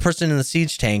if there's a person in the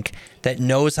siege tank that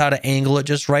knows how to angle it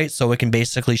just right so it can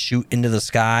basically shoot into the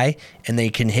sky and they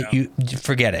can hit you,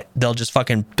 forget it. They'll just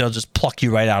pluck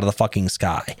you right out of the fucking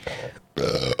sky.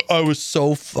 I was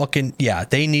so fucking, yeah,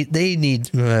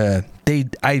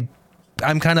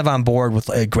 I'm kind of on board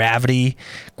with Gravity.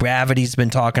 Gravity's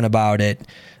been talking about it.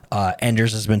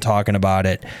 Enders has been talking about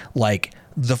it. Like,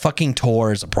 the fucking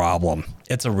Tor is a problem.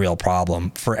 It's a real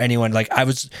problem for anyone. Like, I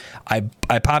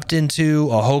popped into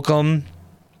a Hokum.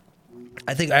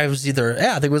 I think it was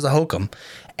a Hokum,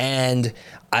 and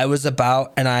I was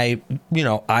about, and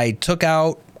I took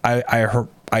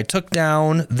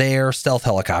down their stealth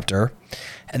helicopter,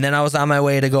 and then I was on my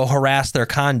way to go harass their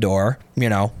Condor,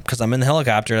 because I'm in the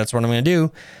helicopter. That's what I'm going to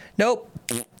do. Nope.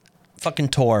 Fucking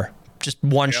Tor. Just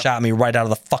shot me right out of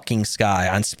the fucking sky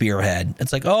on Spearhead.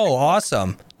 It's like, oh,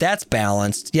 awesome. That's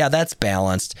balanced. Yeah, that's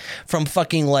balanced from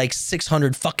fucking like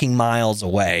 600 fucking miles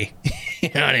away.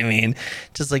 You know what I mean?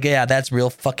 Just like, yeah, that's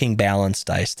real fucking balanced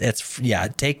dice.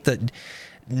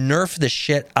 Nerf the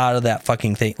shit out of that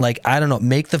fucking thing. Like, I don't know,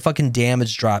 make the fucking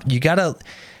damage drop. You gotta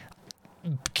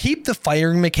keep the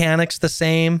firing mechanics the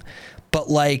same,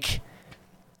 but like,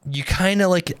 you kind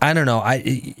of like, I don't know,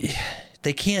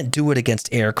 they can't do it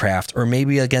against aircraft, or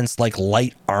maybe against like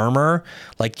light armor.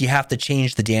 Like, you have to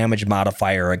change the damage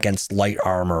modifier against light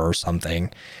armor or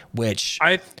something, which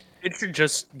it should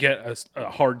just get a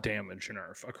hard damage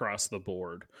nerf across the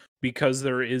board, because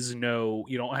there is you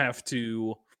don't have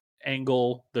to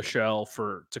angle the shell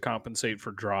to compensate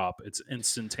for drop. It's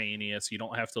instantaneous. You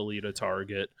don't have to lead a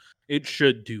target. It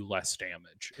should do less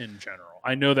damage in general.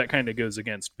 I know that kind of goes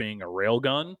against being a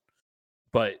railgun,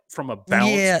 but from a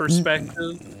balance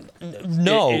perspective,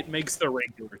 no, it makes the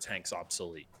regular tanks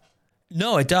obsolete.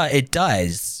 No, it does. It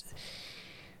does.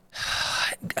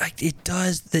 It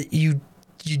does that. You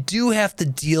do have to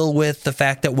deal with the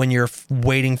fact that when you're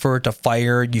waiting for it to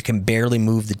fire, you can barely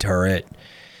move the turret.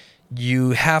 You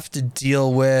have to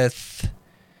deal with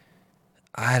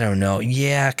I don't know.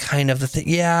 Yeah, kind of the thing.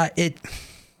 Yeah,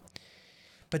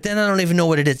 but then I don't even know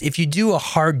what it is. If you do a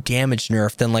hard damage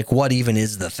nerf, then like what even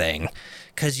is the thing?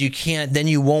 Because you can't, then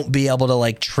you won't be able to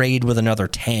like trade with another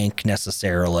tank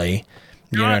necessarily.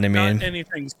 You know what I mean? Not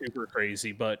anything super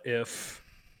crazy, but if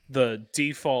the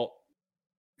default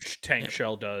tank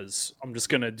shell does, I'm just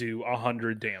gonna do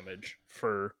 100 damage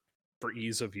for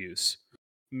ease of use.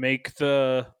 Make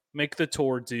the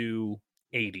Tor do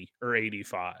 80 or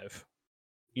 85.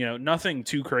 You know, nothing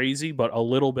too crazy, but a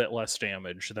little bit less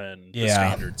damage than the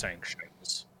standard tank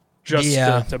shells,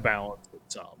 just to balance it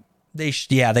some. They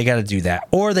got to do that,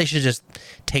 or they should just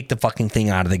take the fucking thing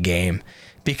out of the game.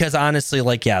 Because honestly,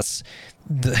 like, yes,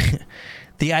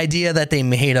 the idea that they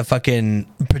made a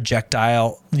fucking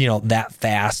projectile, you know, that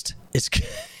fast is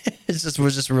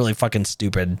was just really fucking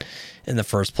stupid in the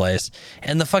first place.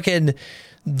 And the fucking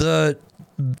the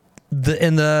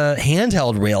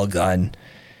handheld railgun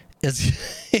is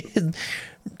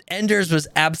Enders was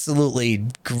absolutely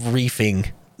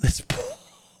griefing this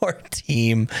poor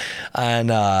team on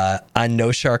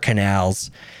No Char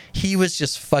Canals. He was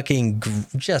just fucking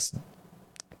just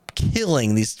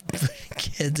killing these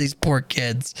kids, these poor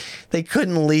kids. They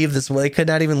couldn't leave this way. They could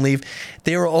not even leave.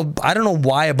 They were all, I don't know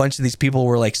why a bunch of these people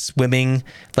were like swimming,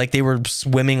 like they were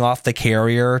swimming off the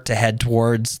carrier to head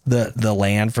towards the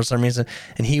land for some reason.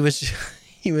 And he was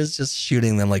just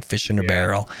shooting them like fish in a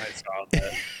barrel. I saw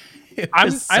that.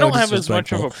 I don't have as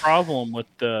much of a problem with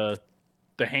the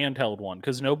handheld one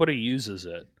because nobody uses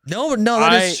it. No,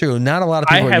 that is true. Not a lot of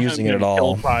people are using it at all. I haven't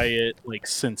been killed by it like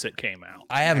since it came out.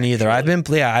 I haven't either. I've been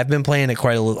playing it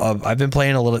quite a little. I've been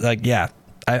playing a little. Like, yeah,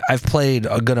 I've played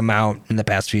a good amount in the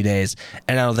past few days,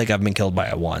 and I don't think I've been killed by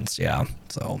it once. Yeah,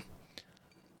 so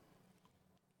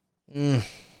I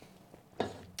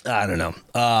don't know.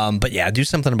 But yeah, do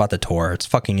something about the Tor. It's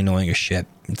fucking annoying as shit.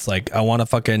 It's like I want to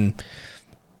fucking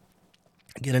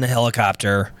get in a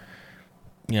helicopter,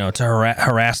 you know, to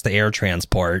harass the air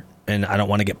transport, and I don't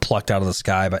want to get plucked out of the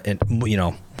sky, but you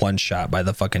know, one shot by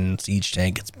the fucking siege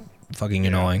tank. It's fucking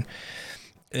annoying.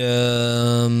 Where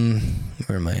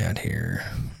am I at here?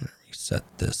 Reset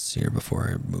this here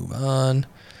before I move on.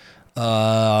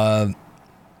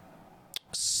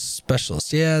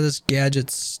 Specialist, yeah, this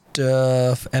gadget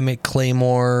stuff. M8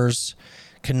 claymores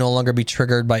can no longer be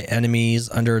triggered by enemies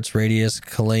under its radius.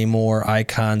 Claymore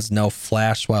icons now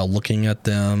flash while looking at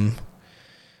them.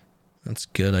 That's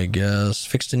good, I guess.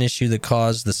 Fixed an issue that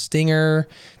caused the Stinger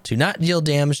to not deal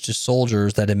damage to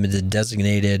soldiers that have been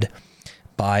designated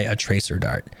by a tracer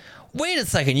dart. Wait a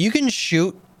second, you can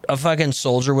shoot a fucking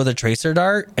soldier with a tracer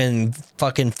dart and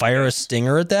fucking fire a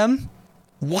Stinger at them?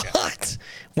 What?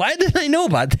 Why didn't I know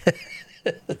about that?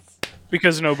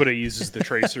 Because nobody uses the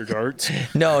tracer darts.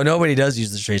 No, nobody does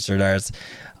use the tracer darts.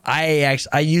 I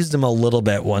used them a little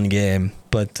bit one game,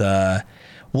 but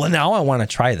well, now I want to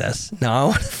try this. Now I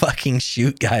want to fucking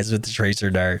shoot guys with the tracer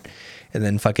dart and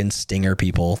then fucking stinger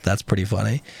people. That's pretty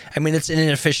funny. I mean, it's an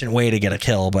inefficient way to get a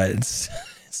kill, but it's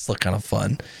still kind of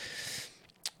fun.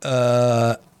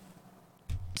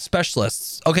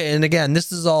 Specialists. Okay, and again,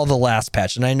 this is all the last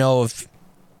patch, and I know if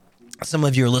some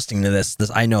of you are listening to this,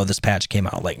 I know this patch came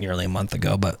out like nearly a month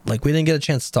ago, but like we didn't get a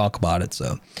chance to talk about it,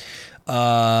 so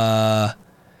oh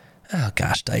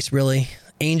gosh, Dice, really?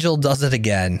 Angel does it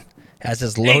again. As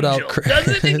his loadout does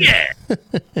it again.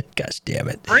 Gosh damn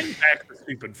it. Bring back the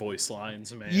stupid voice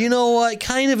lines, man. You know what?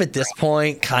 Kind of at this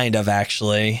point, kind of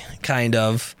actually. Kind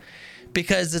of.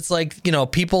 Because it's like, you know,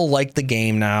 people like the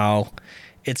game now.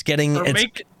 It's getting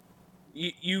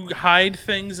you hide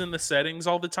things in the settings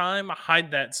all the time.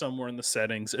 Hide that somewhere in the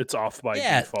settings. It's off by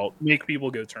default. Make people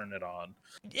go turn it on.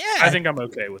 Yeah, I think I'm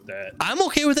okay with that. I'm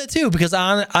okay with that too, because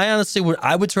I honestly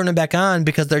would turn it back on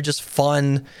because they're just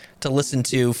fun to listen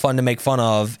to, fun to make fun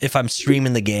of if I'm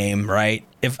streaming the game, right?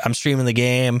 If I'm streaming the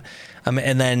game,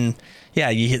 and then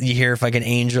you hear fucking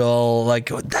Angel like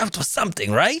that was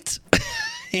something, right?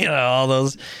 You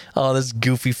know, all this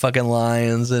goofy fucking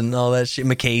lines and all that shit.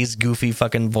 McKay's goofy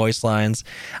fucking voice lines.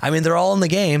 I mean, they're all in the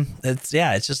game. It's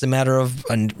just a matter of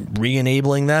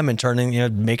re-enabling them and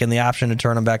making the option to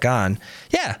turn them back on.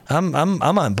 Yeah, I'm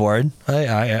on board. I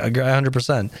agree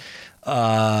 100%.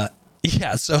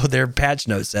 So their patch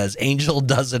note says Angel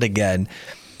does it again,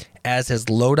 as his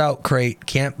loadout crate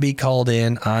can't be called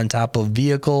in on top of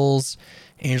vehicles.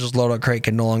 Angel's loadout crate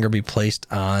can no longer be placed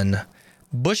on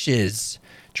bushes.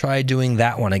 Try doing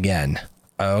that one again.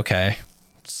 Okay.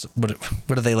 So what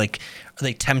are they like? Are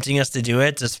they tempting us to do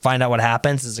it? Just find out what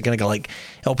happens? Is it going to go like,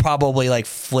 it'll probably like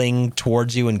fling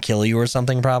towards you and kill you or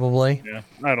something probably? Yeah.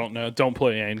 I don't know. Don't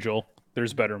play Angel.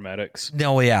 There's better medics.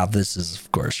 No, yeah, this is of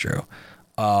course true.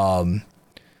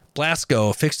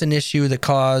 Blasco fixed an issue that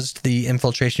caused the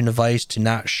infiltration device to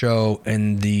not show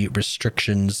in the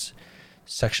restrictions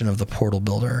section of the portal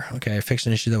builder. Okay, fixed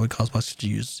an issue that would cause Blasco to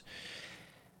use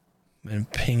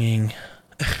and pinging.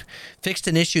 Fixed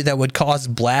an issue that would cause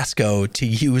Blasco to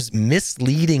use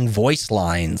misleading voice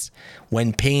lines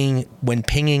when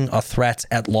pinging a threat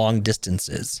at long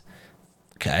distances.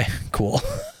 Okay, cool.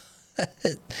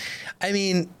 I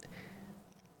mean,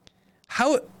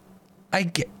 how I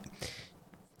get.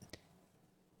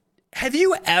 Have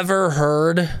you ever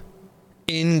heard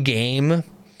in game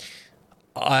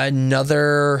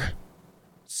another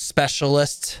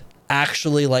specialist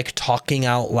actually like talking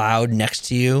out loud next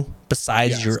to you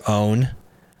besides your own?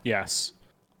 Yes.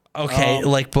 Okay,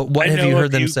 but what have you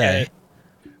heard them say?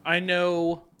 I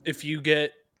know if you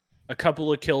get a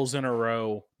couple of kills in a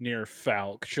row near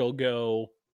Falk, she'll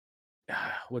go,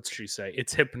 what's she say?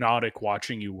 It's hypnotic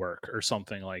watching you work or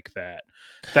something like that.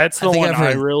 That's the one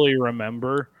I really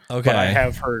remember. Okay. But I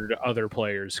have heard other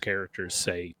players' characters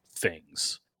say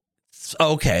things.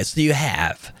 Okay, so you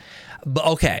have. But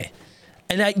okay.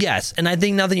 And I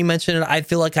think now that you mention it, I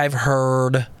feel like I've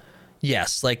heard,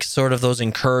 yes, like sort of those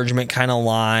encouragement kind of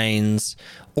lines,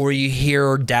 or you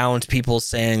hear downed people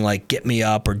saying like, get me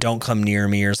up or don't come near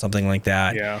me or something like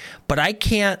that. Yeah. But I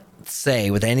can't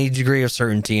say with any degree of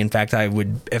certainty. In fact, I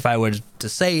would, if I was to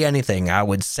say anything, I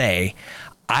would say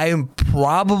I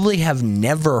probably have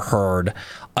never heard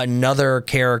another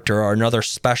character or another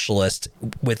specialist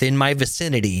within my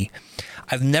vicinity.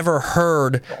 I've never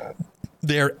heard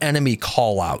their enemy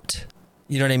call out.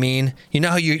 You know what I mean? You know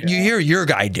how you hear your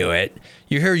guy do it.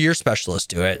 You hear your specialist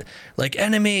do it. Like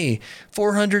enemy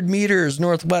 400 meters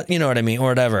northwest, you know what I mean? Or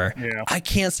whatever. Yeah. I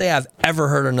can't say I've ever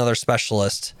heard another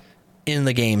specialist in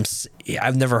the games.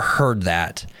 I've never heard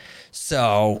that.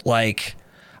 So like,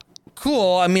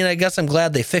 cool. I mean, I guess I'm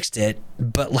glad they fixed it,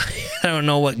 but like, I don't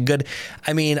know what good.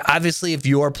 I mean, obviously if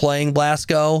you're playing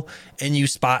Blasco and you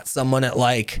spot someone at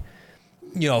like,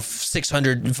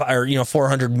 600 or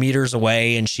 400 meters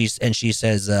away and she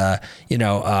says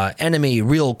enemy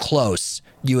real close,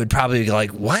 you would probably be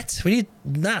like, what do you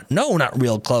not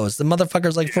real close, the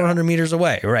motherfucker's like 400 meters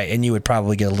away, right? And you would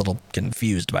probably get a little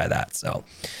confused by that. So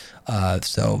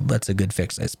that's a good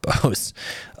fix, I suppose.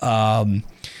 The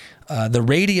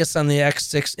radius on the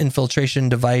X6 infiltration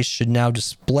device should now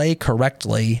display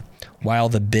correctly while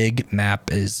the big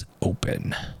map is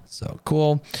open. So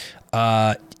cool.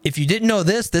 If you didn't know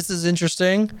this is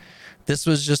interesting. This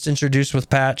was just introduced with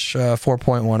patch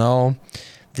 4.10.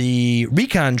 The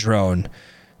recon drone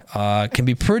can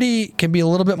be a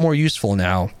little bit more useful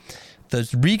now. The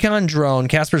recon drone,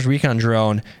 Casper's recon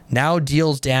drone, now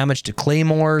deals damage to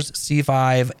claymores,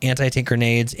 C5, anti-tank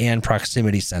grenades, and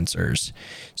proximity sensors.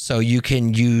 So you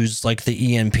can use like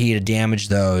the EMP to damage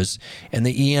those, and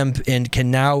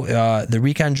the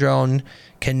recon drone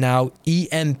can now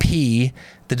EMP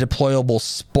the deployable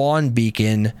spawn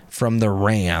beacon from the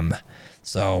RAM.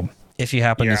 So if you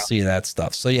happen to see that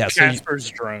stuff. So yeah, Casper's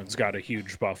drone's got a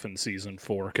huge buff in season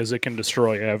 4 because it can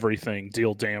destroy everything,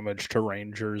 deal damage to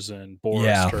rangers and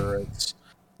Boris turrets.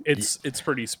 It's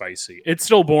pretty spicy. It's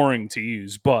still boring to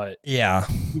use, but you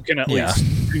can at least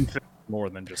do things more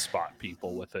than just spot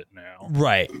people with it now.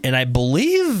 Right. And I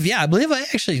believe I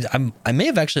may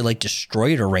have actually like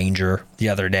destroyed a ranger the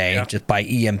other day just by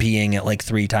EMPing it like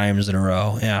 3 times in a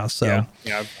row. Yeah. So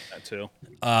yeah, I've done that too.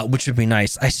 Which would be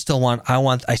nice. I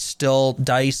still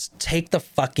Dice, take the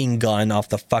fucking gun off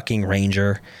the fucking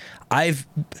ranger. I've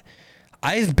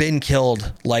been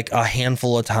killed like a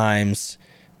handful of times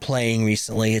playing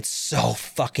recently. It's so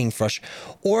fucking frustrating.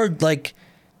 Or like,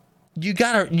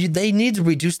 they need to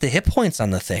reduce the hit points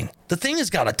on the thing. The thing has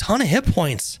got a ton of hit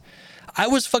points. I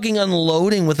was fucking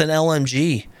unloading with an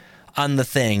LMG on the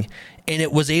thing, and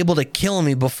it was able to kill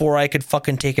me before I could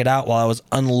fucking take it out while I was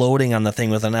unloading on the thing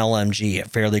with an LMG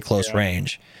at fairly close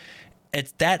range.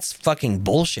 That's fucking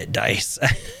bullshit, Dice.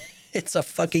 It's a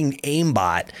fucking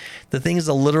aimbot. The thing is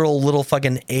a literal little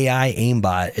fucking AI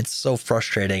aimbot. It's so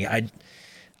frustrating.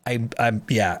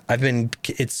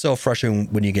 It's so frustrating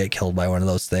when you get killed by one of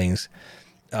those things.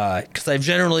 Cause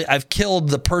I've killed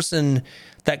the person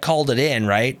that called it in,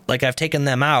 right? Like I've taken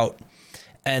them out,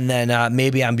 and then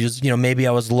maybe maybe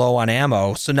I was low on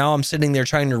ammo. So now I'm sitting there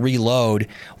trying to reload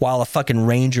while a fucking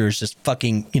ranger is just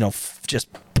fucking, just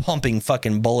pumping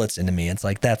fucking bullets into me. It's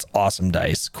like, that's awesome,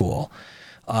 Dice. Cool.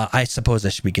 I suppose I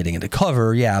should be getting into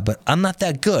cover. Yeah, but I'm not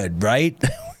that good, right?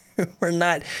 We're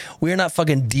not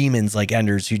fucking demons like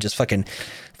Enders who just fucking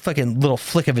little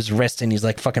flick of his wrist and he's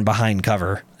like fucking behind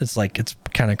cover. It's like, it's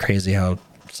kind of crazy how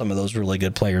some of those really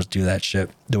good players do that shit,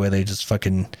 the way they just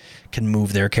fucking can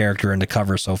move their character into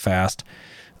cover so fast.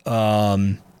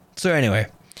 So anyway,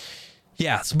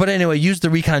 yes, but anyway, use the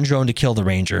recon drone to kill the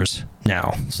Rangers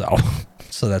now. So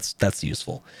that's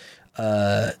useful.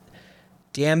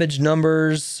 Damage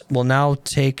numbers will now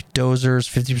take Dozer's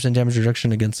 50% damage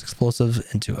reduction against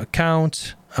explosives into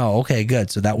account. Oh, okay,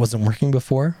 good. So that wasn't working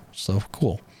before. So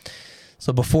cool.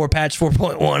 So before patch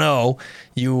 4.10,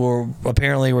 you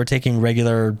were taking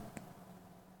regular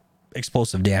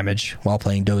explosive damage while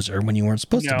playing Dozer when you weren't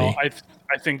supposed to be.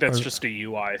 I think that's just a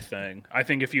UI thing. I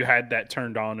think if you had that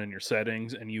turned on in your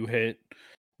settings and you hit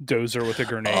Dozer with a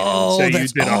grenade and say you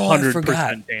did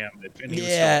 100% damage. And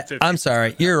yeah, I'm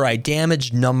sorry. You're right.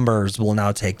 Damage numbers will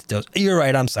now take the Dozer. You're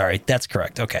right. I'm sorry. That's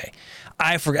correct. Okay.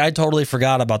 I totally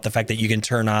forgot about the fact that you can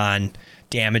turn on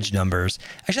damage numbers.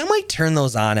 Actually, I might turn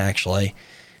those on, actually.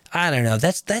 I don't know.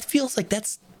 That feels like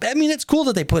it's cool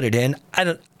that they put it in.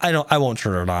 I won't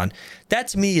turn it on. That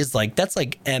to me is like, that's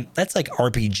like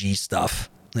RPG stuff,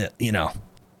 you know,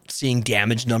 seeing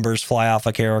damage numbers fly off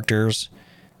of characters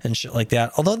and shit like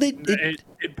that. Although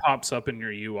it pops up in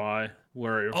your UI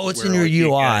it's in your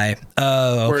UI.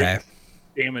 Oh, okay.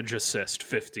 Damage assist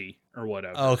 50 or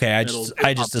whatever. Okay, I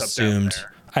just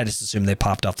assumed they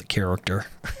popped off the character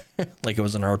like it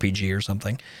was an RPG or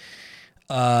something.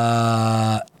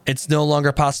 It's no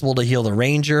longer possible to heal the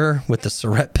Ranger with the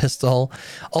Surette pistol.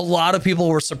 A lot of people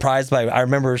were surprised by it. I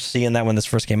remember seeing that when this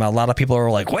first came out. A lot of people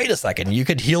were like, wait a second, you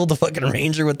could heal the fucking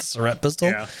Ranger with the Surette pistol?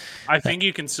 Yeah. I think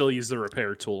you can still use the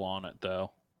repair tool on it,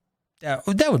 though. Yeah,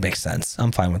 that would make sense.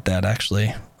 I'm fine with that,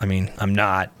 actually. I mean, I'm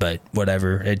not, but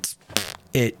whatever. It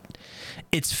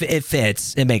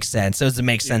fits. It makes sense. Does it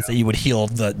make sense that you would heal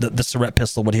the Surette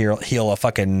pistol would heal a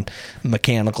fucking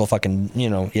mechanical fucking,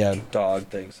 dog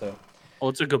thing. So, well,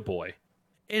 it's a good boy.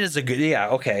 It is a good,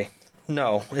 okay.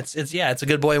 No, it's a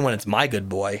good boy when it's my good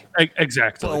boy.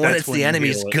 Exactly. But when it's the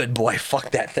enemy's good boy, fuck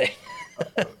that thing.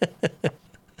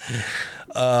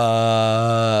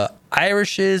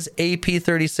 Irish's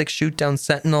AP-36 shoot-down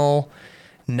Sentinel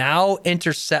now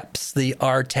intercepts the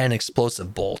R10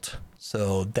 explosive bolt.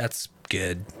 So that's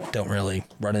good. Don't really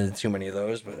run into too many of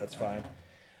those, but that's fine.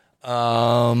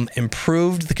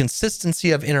 Improved the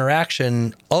consistency of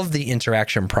interaction of the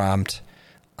interaction prompt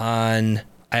on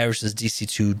Irish's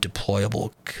DC2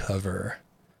 deployable cover.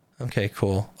 Okay,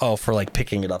 cool. Oh, for like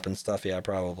picking it up and stuff. Yeah,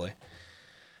 probably.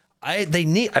 I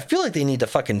feel like they need to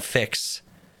fucking fix.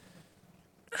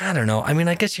 I don't know. I mean,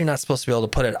 I guess you're not supposed to be able to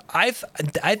put it. I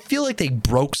feel like they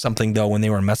broke something though when they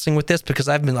were messing with this, because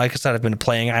I've been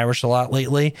playing Irish a lot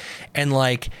lately, and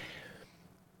like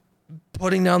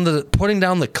putting down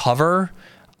the cover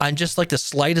on just like the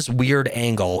slightest weird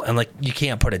angle, and like you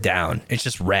can't put it down. It's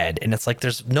just red, and it's like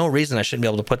there's no reason I shouldn't be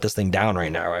able to put this thing down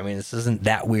right now. I mean, this isn't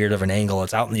that weird of an angle.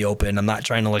 It's out in the open. I'm not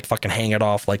trying to like fucking hang it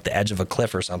off like the edge of a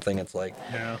cliff or something. It's like,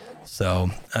 yeah. So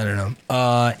I don't know.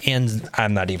 And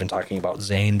I'm not even talking about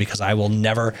Zane, because I will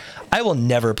never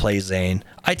play Zane.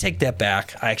 I take that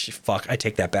back. I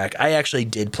take that back. I actually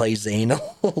did play Zane a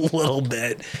little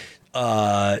bit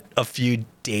a few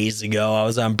days ago. I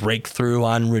was on Breakthrough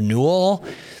on Renewal,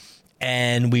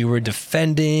 and we were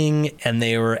defending, and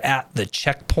they were at the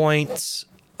checkpoints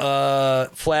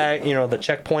flag, the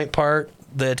checkpoint part,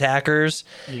 the attackers.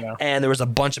 Yeah. And there was a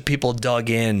bunch of people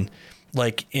dug in,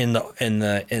 like in the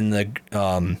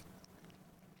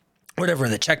whatever,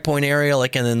 in the checkpoint area,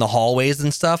 like in the hallways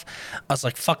and stuff. I was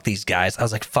like, fuck these guys. I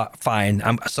was like, fine.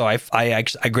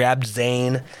 I grabbed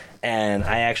Zane, and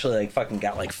I actually like fucking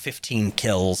got like 15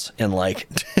 kills in like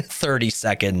 30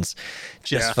 seconds.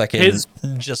 Just fucking his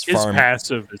farming.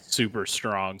 Passive is super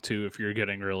strong too if you're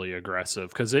getting really aggressive,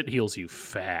 because it heals you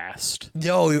fast.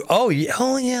 Oh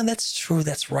yeah, that's true.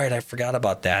 That's right. I forgot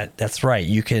about that. That's right.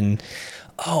 You can.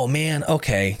 Oh man.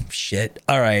 Okay. Shit.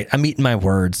 All right. I'm eating my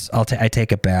words. I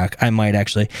take it back. I might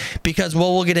actually, because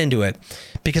we'll get into it,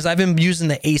 because I've been using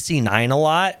the AC9 a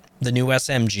lot, the new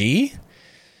SMG.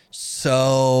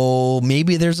 So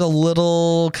maybe there's a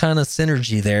little kind of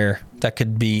synergy there that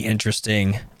could be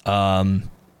interesting.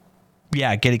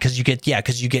 Yeah, get it, because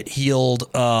you get healed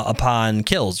upon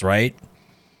kills, right?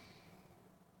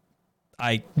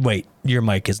 Wait, your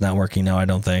mic is not working now, I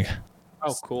don't think.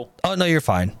 Oh, cool. Oh no, you're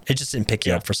fine. It just didn't pick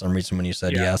you up for some reason when you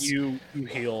said yes. You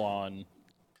heal on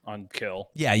kill.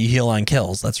 Yeah, you heal on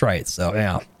kills. That's right. So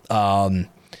yeah.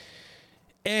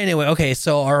 Anyway, okay,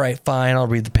 so all right, fine. I'll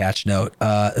read the patch note.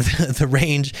 The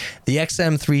range, the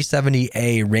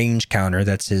XM370A range counter.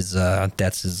 That's his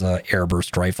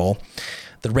airburst rifle.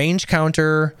 The range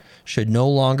counter should no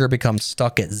longer become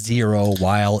stuck at 0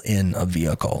 while in a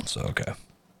vehicle. So okay,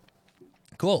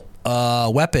 cool.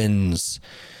 Weapons.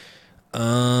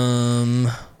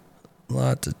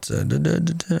 I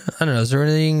don't know. Was there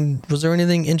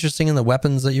anything interesting in the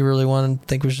weapons that you really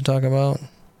think we should talk about?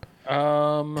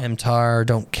 MTAR,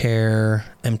 don't care.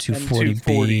 M240B.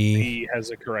 M240B has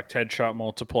a correct headshot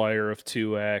multiplier of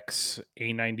 2x.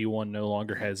 A91 no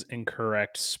longer has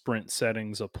incorrect sprint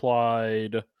settings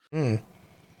applied.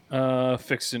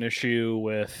 Fixed an issue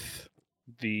with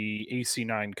the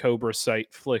AC9 Cobra sight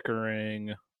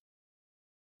flickering.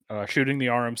 Shooting the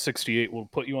RM68 will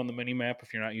put you on the minimap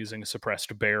if you're not using a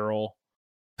suppressed barrel.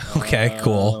 Okay,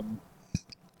 cool.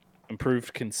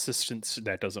 Improved consistency.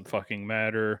 That doesn't fucking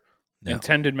matter. No.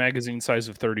 Intended magazine size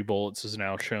of 30 bullets is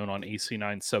now shown on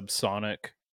AC9 subsonic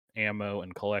ammo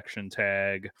and collection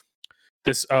tag.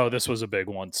 This was a big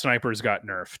one. Snipers got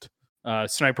nerfed.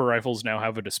 Sniper rifles now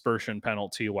have a dispersion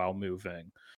penalty while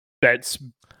moving. That's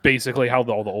basically how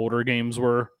all the older games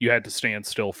were. You had to stand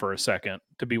still for a second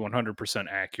to be 100%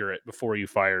 accurate before you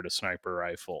fired a sniper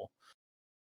rifle.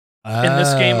 In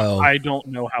this game, I don't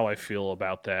know how I feel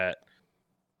about that.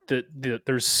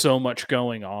 There's so much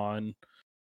going on.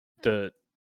 The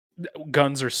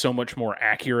guns are so much more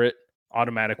accurate.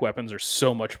 Automatic weapons are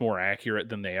so much more accurate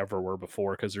than they ever were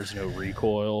before because there's no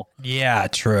recoil. Yeah,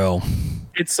 true.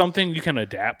 It's something you can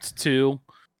adapt to.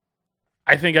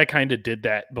 I think I kind of did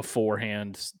that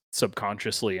beforehand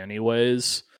subconsciously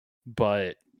anyways,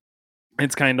 but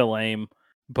it's kind of lame,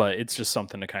 but it's just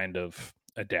something to kind of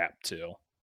adapt to.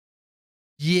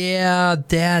 Yeah,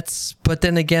 but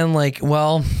then again, it's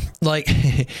like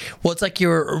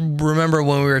remember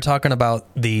when we were talking about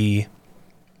the,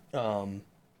 sorry,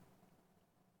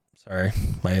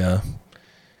 my,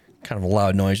 kind of a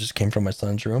loud noise just came from my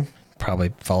son's room.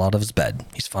 Probably fell out of his bed.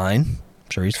 He's fine. I'm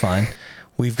sure he's fine.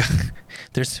 We've got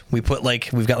a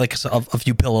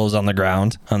few pillows on the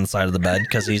ground on the side of the bed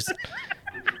because he's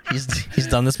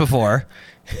done this before.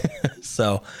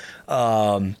 So,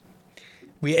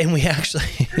 we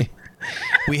actually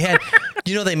we had,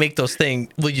 they make those things.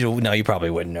 Well, no, you probably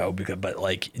wouldn't know but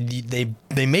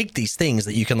they make these things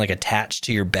that you can attach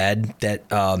to your bed that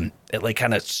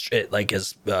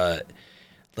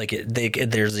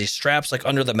there's these straps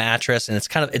under the mattress, and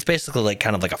it's basically like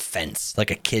a fence,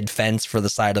 like a kid fence for the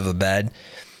side of a bed.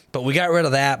 But we got rid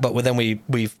of that. But then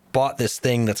we've bought this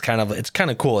thing that's it's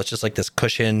kind of cool. It's just like this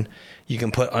cushion you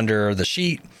can put under the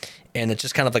sheet, and it's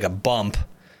just kind of like a bump.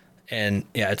 And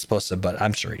yeah, it's supposed to, but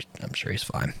I'm sure he's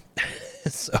fine.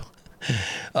 So,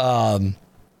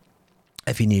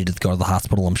 if he needed to go to the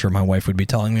hospital, I'm sure my wife would be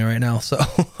telling me right now. So,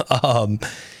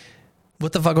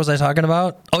 what the fuck was I talking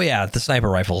about? Oh yeah, the sniper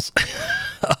rifles.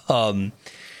 But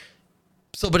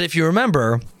if you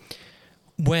remember,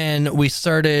 when we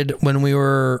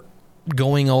were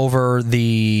going over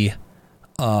the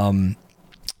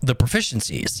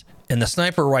proficiencies, and the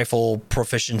sniper rifle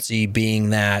proficiency being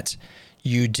that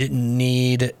you didn't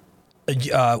need,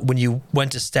 when you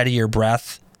went to steady your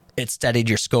breath, it steadied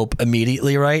your scope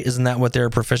immediately, right? Isn't that what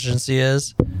their proficiency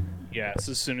is? Yes,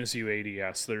 as soon as you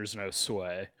ADS, there's no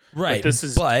sway. Right, but this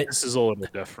is a little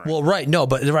different. Well, right, no,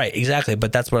 but right, exactly.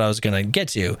 But that's what I was gonna get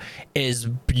to. Is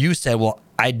you said, well,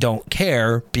 I don't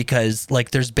care because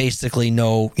there's basically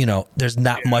no, there's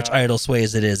not much idle sway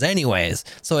as it is, anyways.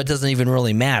 So it doesn't even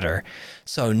really matter.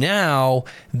 So now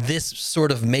this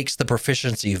sort of makes the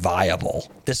proficiency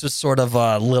viable. This was sort of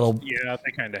a little. Yeah,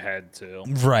 they kind of had to.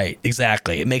 Right,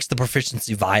 exactly. It makes the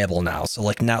proficiency viable now. So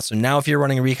now if you're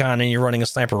running recon and you're running a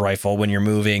sniper rifle when you're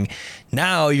moving,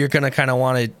 now you're gonna kind of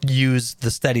want to use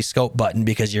the steady scope button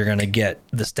because you're gonna get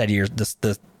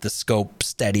the scope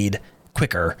steadied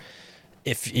quicker.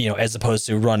 If as opposed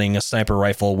to running a sniper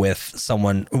rifle with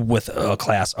someone with a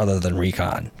class other than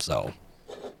recon. So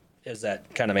does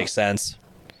that kind of make sense?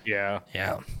 Yeah.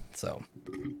 So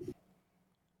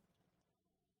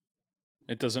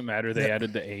it doesn't matter. They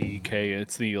added the AEK.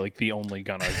 It's the only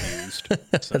gun I've used.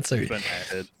 That's been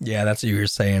added. Yeah, that's what you were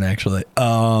saying actually.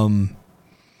 So,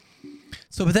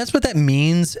 but that's what that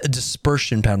means. A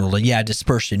dispersion penalty. Yeah,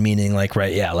 dispersion meaning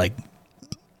right. Your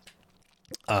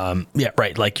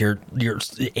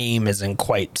aim isn't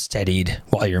quite steadied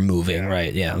while you're moving,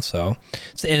 right? Yeah. So,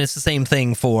 and it's the same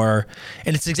thing and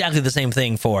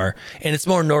it's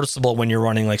more noticeable when you're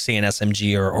running say an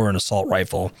SMG or an assault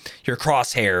rifle. Your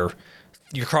crosshair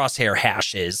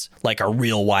hashes are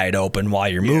real wide open while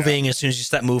you're moving. As soon as you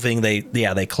stop moving,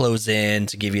 they close in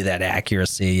to give you that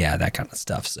accuracy. Yeah, that kind of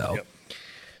stuff. So. Yep.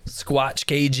 Squatch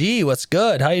KG, what's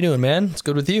good? How you doing, man? It's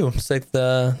good with you.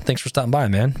 Thanks for stopping by,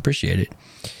 man. Appreciate it.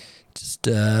 Just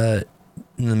in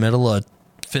the middle of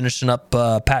finishing up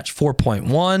patch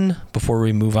 4.1 before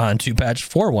we move on to patch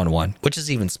 4.11, which is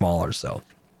even smaller. So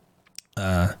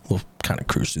we'll kind of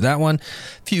cruise through that one.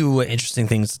 A few interesting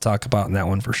things to talk about in that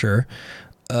one for sure.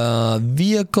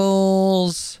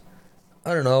 Vehicles.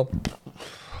 I don't know.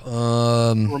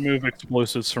 Remove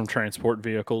explosives from transport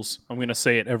vehicles. I'm going to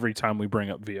say it every time we bring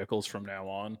up vehicles from now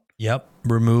on. Yep.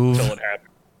 Remove. Until it happens.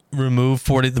 Remove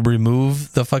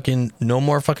the fucking, no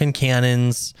more fucking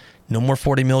cannons, no more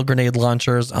 40 mil grenade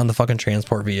launchers on the fucking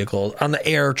transport vehicles, on the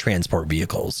air transport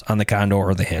vehicles, on the Condor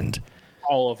or the Hind.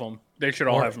 All of them. They should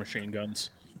all have machine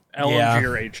guns. LMG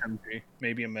or HMG,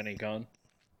 maybe a minigun.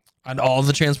 On all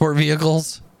the transport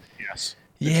vehicles? Yes.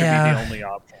 It should be the only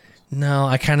option. No,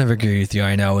 I kind of agree with you.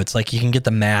 I know. It's like you can get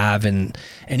the MAV and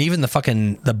even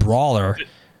the Brawler.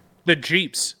 The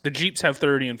Jeeps have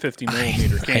 30 and 50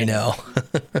 millimeter cannons. I know.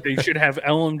 They should have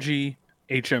LMG,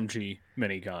 HMG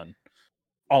minigun.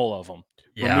 All of them.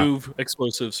 Yeah. Remove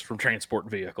explosives from transport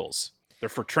vehicles. They're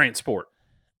for transport.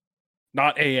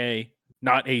 Not AA,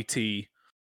 not AT.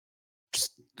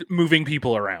 Just moving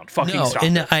people around. Fucking stop.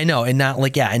 And I know. And not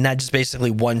like, and not just basically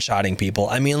one-shotting people.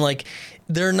 I mean, like,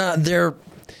 the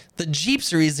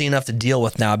Jeeps are easy enough to deal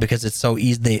with now because it's so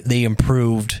easy. They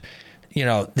improved. You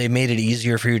know, they made it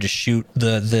easier for you to shoot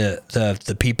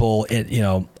the people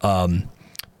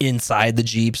inside the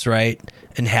Jeeps, right?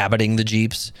 Inhabiting the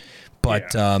Jeeps.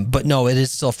 But no, it is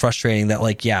still frustrating that,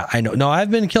 like, I know. No, I've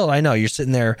been killed. I know. You're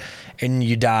sitting there and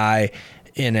you die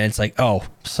and it's like, oh,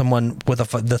 someone with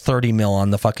the 30 mil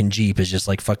on the fucking Jeep is just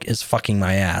like is fucking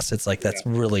my ass. It's like, that's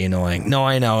really annoying. No,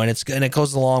 I know. And it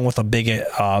goes along with the big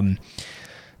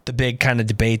kind of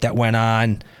debate that went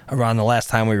on around the last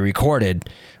time we recorded.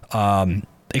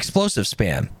 Explosive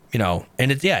spam,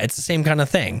 and it's the same kind of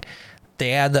thing.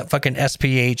 They add that fucking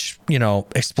SPH,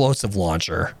 explosive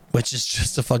launcher, which is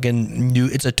just a fucking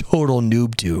it's a total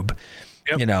noob tube.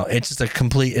 Yep. It's just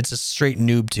it's a straight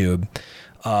noob tube.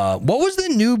 What was the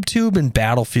noob tube in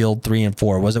Battlefield 3 and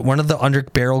 4? Was it one of the under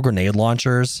barrel grenade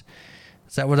launchers?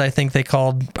 Is that what I think they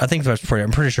called?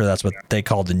 I'm pretty sure that's what they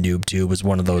called the noob tube, was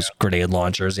one of those grenade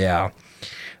launchers. Yeah.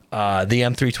 The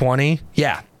M320.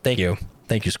 Yeah.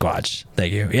 Thank you, Squatch.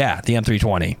 Thank you. Yeah, the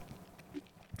M320.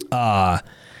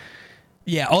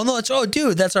 Yeah. Oh no,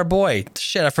 dude, that's our boy.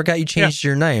 Shit, I forgot you changed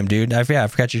your name, dude. I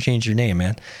forgot you changed your name,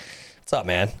 man. What's up,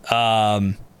 man?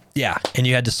 Yeah, and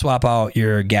you had to swap out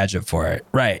your gadget for it,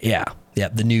 right? Yeah,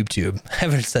 the noob tube. I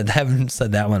haven't said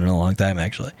that one in a long time,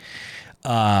 actually.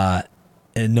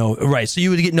 And no, right. So you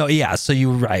would get so you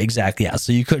were right, exactly. Yeah.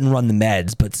 So you couldn't run the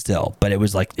meds, but it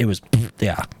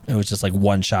was just like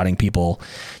one-shotting people.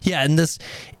 Yeah. And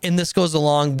this goes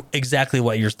along exactly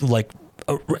what you're like.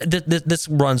 This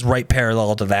runs right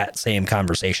parallel to that same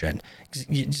conversation.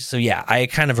 So yeah, I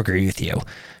kind of agree with you.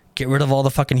 Get rid of all the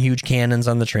fucking huge cannons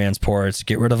on the transports.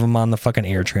 Get rid of them on the fucking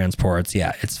air transports.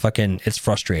 Yeah, it's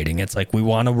frustrating. It's like we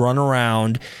want to run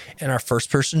around in our first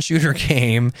person shooter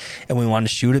game and we want to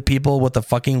shoot at people with the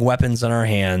fucking weapons in our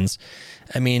hands.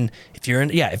 I mean, if you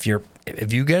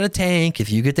get a tank, if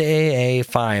you get the AA,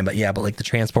 fine. But like the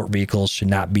transport vehicles should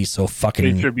not be so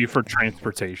fucking. They should be for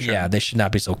transportation. Yeah, they should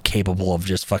not be so capable of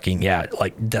just fucking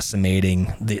like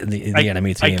decimating the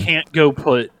enemy team. I can't go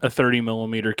put a 30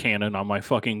 millimeter cannon on my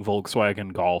fucking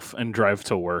Volkswagen Golf and drive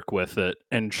to work with it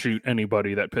and shoot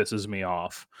anybody that pisses me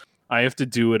off. I have to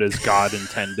do it as God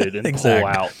intended and pull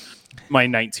out my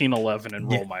 1911 and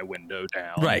roll my window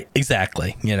down. Right,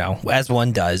 exactly. As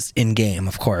one does in game,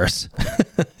 of course.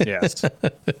 Yes.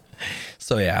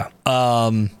 So yeah.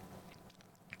 All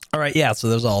right. Yeah. So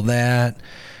there's all that.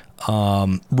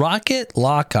 Rocket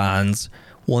lock-ons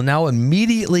will now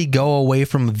immediately go away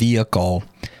from a vehicle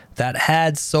that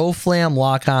had SOFLAM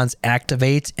lock-ons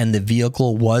activate and the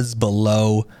vehicle was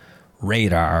below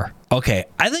radar. Okay,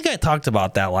 I think I talked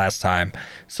about that last time.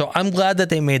 So I'm glad that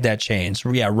they made that change.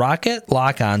 Yeah, rocket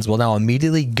lock-ons will now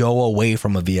immediately go away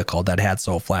from a vehicle that had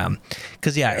SOFLAM.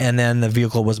 And then the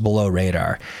vehicle was below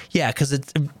radar. Yeah, because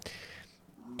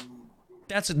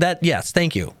yes,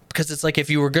 thank you. Because it's like if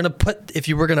you were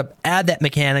gonna add that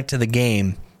mechanic to the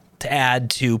game to add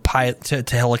to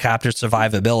helicopter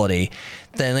survivability,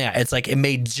 then it's like it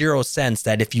made zero sense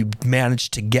that if you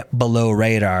managed to get below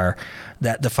radar,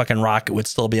 that the fucking rocket would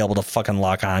still be able to fucking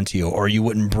lock onto you, or you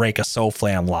wouldn't break a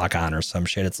SOFLAM lock on or some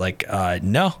shit. It's like,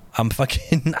 no,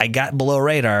 I got below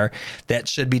radar. That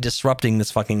should be disrupting this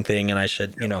fucking thing, and I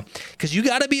should, because you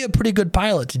got to be a pretty good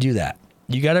pilot to do that.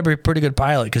 You got to be a pretty good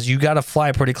pilot because you got to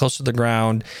fly pretty close to the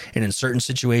ground. And in certain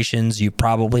situations, you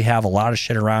probably have a lot of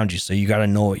shit around you. So you got to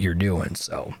know what you're doing.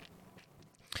 So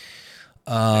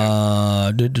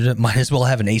might as well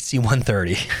have an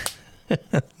AC-130.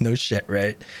 No shit,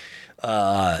 right?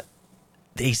 The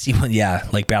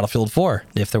AC-1, like Battlefield 4,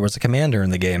 if there was a commander in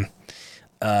the game.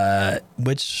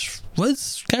 Which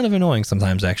was kind of annoying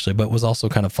sometimes, actually, but was also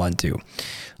kind of fun, too.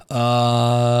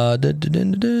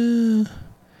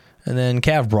 And then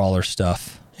Cav Brawler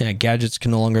stuff. Yeah, gadgets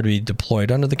can no longer be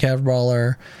deployed under the Cav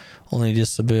Brawler. Only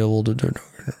just to be able to do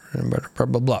blah,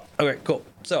 blah, blah. Okay, cool.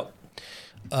 So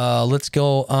let's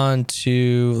move on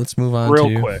Real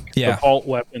to quick. Yeah. The vault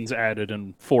weapons added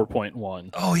in 4.1.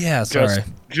 Oh yeah, sorry.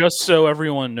 Just so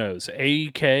everyone knows,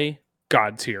 AEK,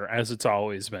 God tier, as it's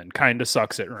always been. Kinda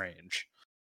sucks at range.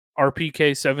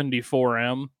 RPK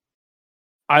 74M,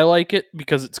 I like it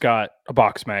because it's got a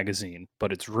box magazine,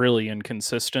 but it's really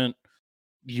inconsistent.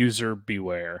 User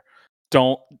beware.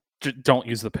 Don't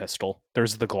use the pistol.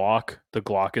 There's the Glock. The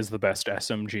Glock is the best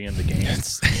SMG in the game.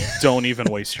 Don't even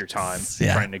waste your time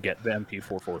trying to get the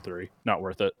MP443. Not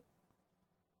worth it.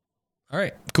 All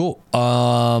right, cool.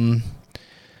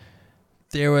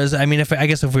 There was, I mean, if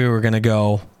we were gonna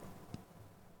go,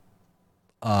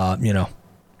 on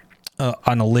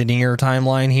a linear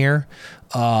timeline here,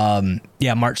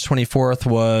 March 24th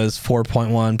was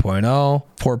 4.1.0,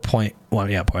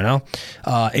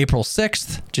 4.1, April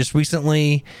 6th, just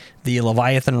recently, the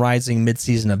Leviathan Rising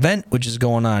mid-season event, which is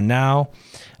going on now.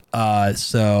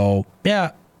 So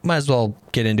yeah, might as well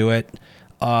get into it.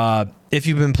 If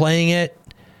you've been playing it,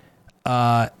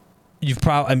 I'm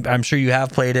sure you have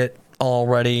played it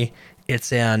already.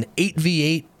 It's an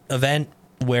 8v8 event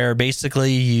where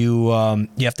basically you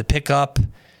have to pick up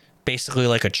basically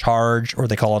like a charge, or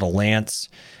they call it a lance.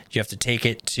 You have to take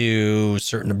it to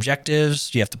certain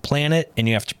objectives. You have to plant it and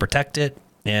you have to protect it,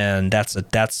 and that's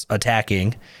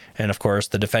attacking. And of course,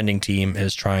 the defending team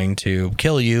is trying to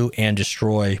kill you and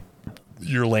destroy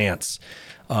your lance.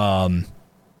 I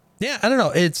don't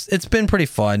know. It's been pretty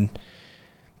fun.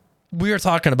 We were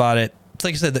talking about it. It's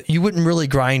like I said, that you wouldn't really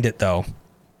grind it though,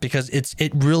 because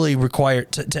it really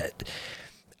required to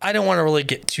I don't want to really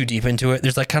get too deep into it.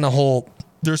 There's kind of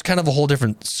a whole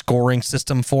different scoring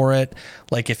system for it.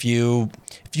 Like if you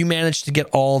manage to get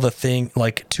all the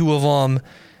like 2 of them,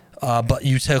 but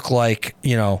you took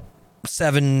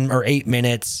 7 or 8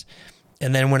 minutes,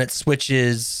 and then when it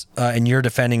switches and you're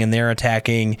defending and they're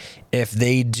attacking, if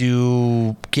they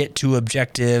do get 2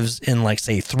 objectives in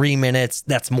say 3 minutes,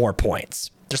 that's more points.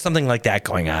 There's something like that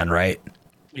going on, right?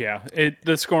 Yeah,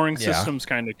 the scoring system's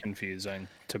kind of confusing,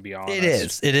 to be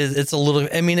honest. It is. It's a little.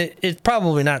 I mean, it's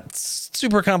probably not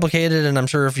super complicated, and I'm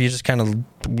sure if you just kind of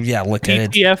look at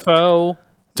it. PTFO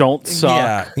don't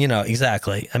suck. Yeah,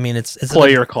 exactly. I mean, it's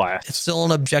player class. It's still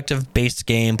an objective based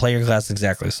game. Player class,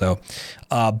 exactly. So,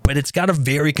 but it's got a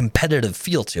very competitive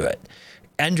feel to it.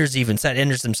 Enders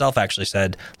himself actually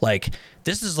said,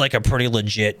 this is a pretty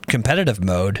legit competitive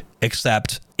mode,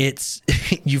 except it's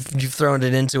you've thrown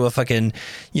it into a fucking,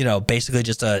 basically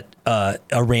just a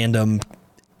random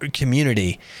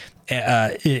community,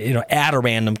 at a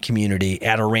random community,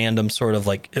 at a random sort of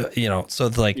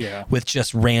with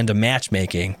just random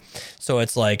matchmaking. So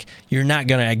it's you're not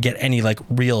going to get any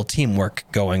real teamwork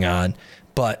going on,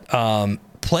 but,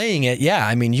 playing it,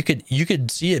 I mean, you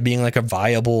could see it being a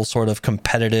viable sort of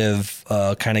competitive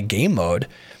kind of game mode.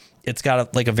 It's got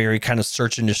a very kind of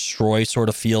search and destroy sort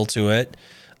of feel to it.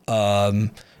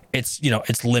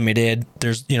 It's limited.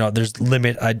 There's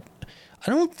limit. I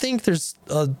don't think there's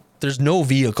no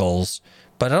vehicles,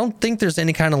 but I don't think there's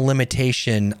any kind of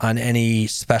limitation on any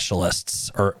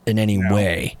specialists or in any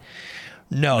way.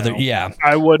 No.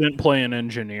 I wouldn't play an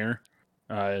engineer.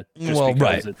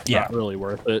 Because it's not really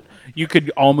worth it. You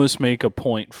could almost make a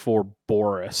point for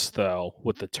Boris, though,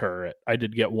 with the turret. I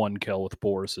did get 1 kill with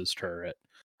Boris's turret.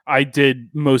 I did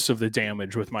most of the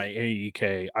damage with my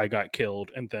AEK. I got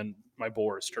killed, and then my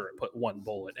Boris turret put 1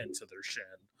 bullet into their shin,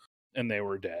 and they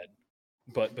were dead.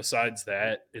 But besides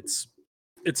that, it's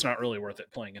not really worth it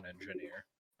playing an engineer.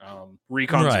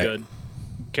 Recon's good.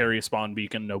 Carry a spawn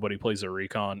beacon. Nobody plays a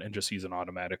recon and just use an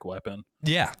automatic weapon.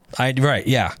 That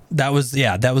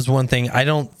was one thing.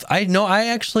 I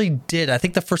actually did. I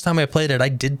think the first time I played it, I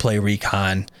did play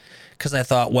recon because I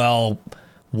thought, well,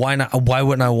 why not? Why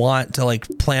wouldn't I want to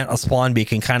plant a spawn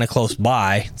beacon kind of close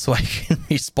by so I can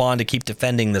respawn to keep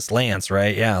defending this lance,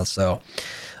 right? Yeah. So,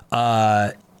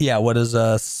 what is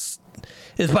it's,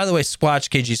 by the way, Squatch,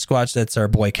 KG Squatch. That's our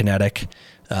boy Kinetic.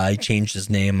 He changed his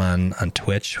name on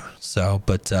Twitch. So,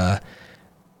 but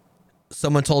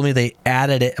someone told me they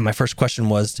added it, and my first question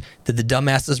was, did the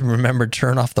dumbasses remember to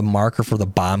turn off the marker for the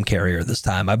bomb carrier this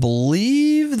time? I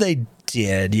believe they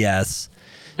did, yes.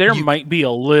 There might be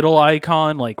a little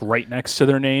icon right next to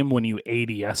their name when you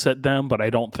ADS at them, but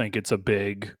I don't think it's a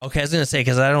big. Okay, I was gonna say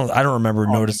because I don't remember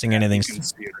noticing anything. You can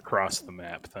see it across the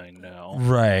map thing now.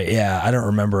 Right? Yeah, I don't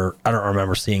remember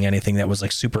seeing anything that was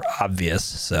super obvious.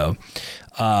 So,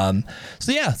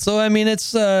 So I mean,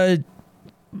 it's it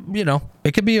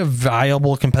could be a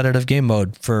viable competitive game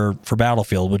mode for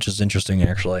Battlefield, which is interesting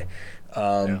actually.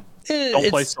 Don't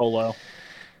play solo.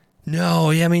 No,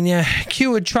 yeah, I mean, yeah,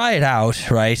 Q would try it out,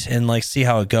 right, and like see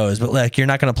how it goes, but like you're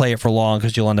not going to play it for long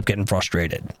because you'll end up getting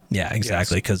frustrated. Yeah,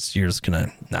 exactly, because you're just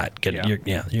gonna not get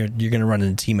it. You're gonna run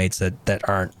into teammates that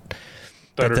aren't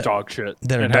that are dog shit.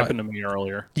 That happened to me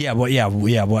earlier. Yeah,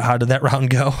 well, how did that round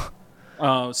go?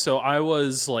 So I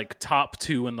was like top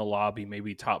 2 in the lobby,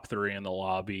 maybe top 3 in the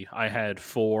lobby. I had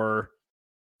 4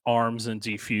 arms and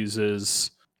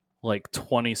defuses, like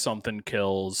 20 something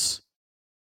kills.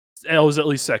 I was at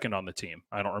least second on the team.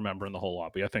 I don't remember in the whole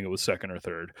lobby. I think it was second or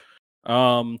third.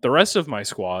 The rest of my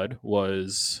squad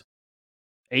was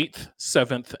 8th,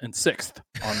 7th, and 6th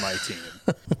on my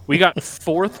team. We got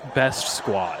 4th best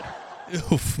squad.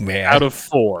 Oof, man. Out of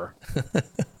 4.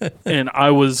 And I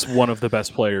was one of the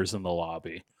best players in the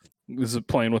lobby. I was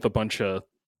playing with a bunch of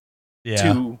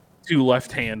two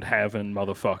left-hand having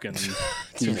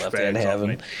motherfucking two left-hand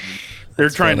having. They're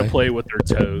trying to play with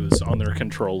their toes on their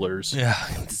controllers. Yeah,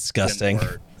 it's disgusting.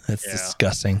 That's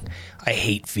disgusting. I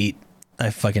hate feet. I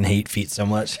fucking hate feet so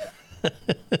much.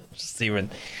 Just even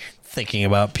thinking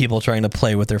about people trying to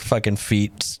play with their fucking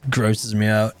feet grosses me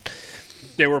out.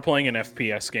 They were playing an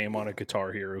FPS game on a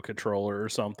Guitar Hero controller or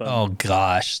something. Oh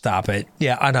gosh, stop it!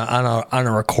 Yeah, on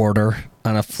a recorder,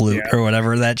 on a flute or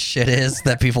whatever that shit is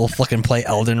that people fucking play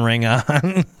Elden Ring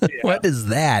on. What is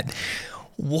that?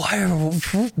 Why?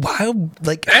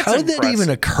 Like, that's how did impressive. that even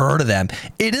occur to them?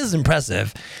 It is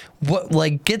impressive. What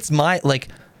like gets my like?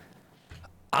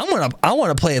 I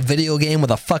want to play a video game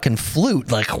with a fucking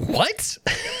flute. Like what?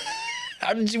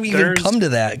 How did you even come to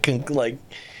that? Like.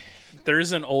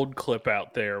 There's an old clip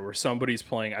out there where somebody's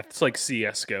playing, it's like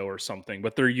CSGO or something,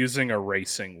 but they're using a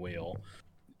racing wheel.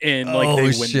 And like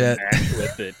they win the match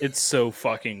with it. It's so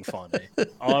fucking funny.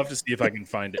 I'll have to see if I can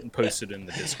find it and post it in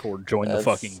the Discord. Join the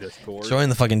fucking Discord. Join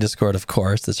the fucking Discord, of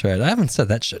course. That's right. I haven't said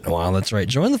that shit in a while. That's right.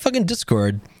 Join the fucking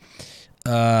Discord.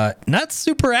 Not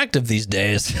super active these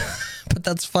days, but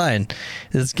that's fine.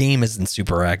 This game isn't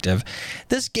super active.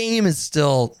 This game is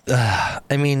still,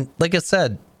 I mean, like I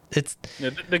said,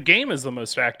 the game is the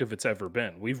most active it's ever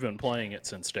been. We've been playing it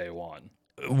since day one.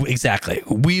 Exactly.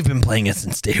 We've been playing it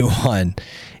since day one.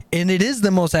 And it is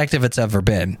the most active it's ever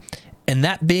been. And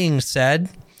that being said,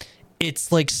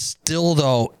 it's like still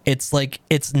though, it's like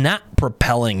it's not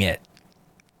propelling it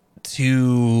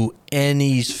to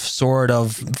any sort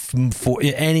of for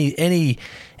any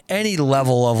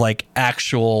level of like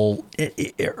actual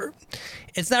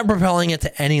it's not propelling it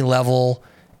to any level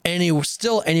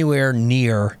still anywhere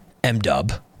near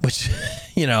MDub, which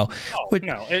no,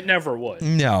 it never would.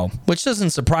 No, which doesn't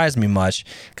surprise me much.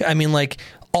 I mean, like,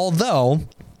 although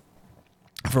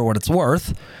for what it's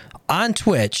worth, on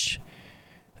Twitch,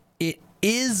 it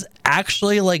is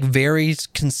actually like very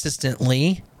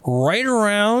consistently right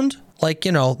around like,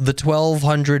 the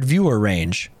 1,200 viewer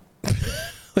range.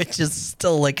 Which is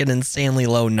still like an insanely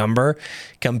low number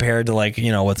compared to like,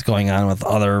 what's going on with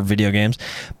other video games.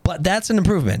 But that's an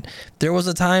improvement. There was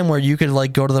a time where you could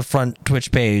like go to the front Twitch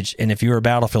page, and if you were a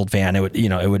Battlefield fan, it would,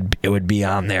 it would be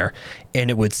on there, and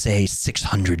it would say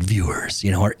 600 viewers,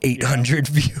 or 800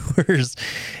 viewers.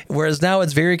 Whereas now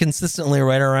it's very consistently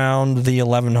right around the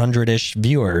 1,100-ish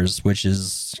viewers, which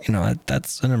is,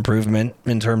 that's an improvement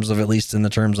in terms of, at least in the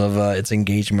terms of its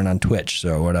engagement on Twitch.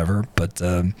 So whatever. But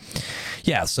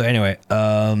yeah. So anyway,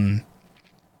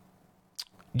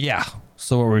 yeah.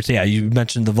 So what were you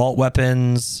mentioned the vault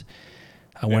weapons.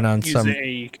 I went on use some the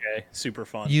AEK, super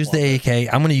fun. Use the AEK.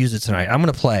 I'm going to use it tonight. I'm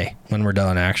going to play when we're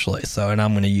done actually. And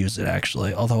I'm going to use it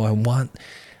actually. Although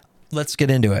let's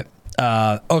get into it.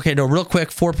 Okay, no, real quick.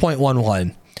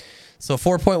 4.11. So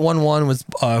 4.11 was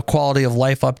quality of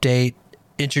life update.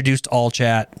 Introduced all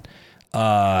chat.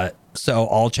 So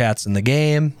all chat's in the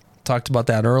game. Talked about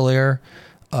that earlier.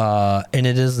 And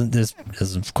this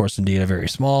is of course indeed a very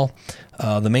small.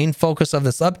 The main focus of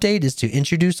this update is to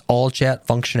introduce all chat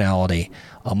functionality,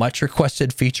 a much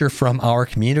requested feature from our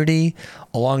community,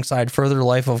 alongside further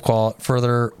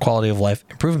quality of life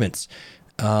improvements.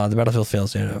 The Battlefield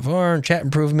fails to chat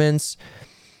improvements.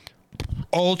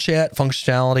 All chat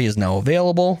functionality is now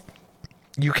available.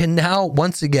 You can now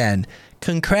once again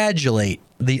congratulate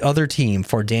the other team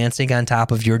for dancing on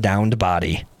top of your downed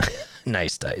body.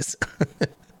 Nice dice.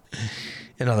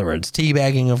 In other words,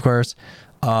 teabagging, of course.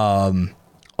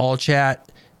 All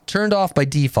chat turned off by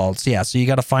default. So yeah, so you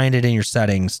got to find it in your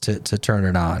settings to turn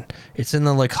it on. It's in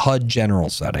the like HUD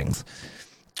general settings.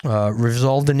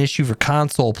 Resolved an issue for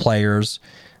console players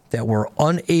that were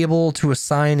unable to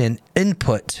assign an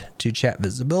input to chat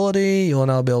visibility. You'll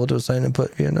now be able to assign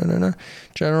input via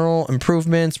general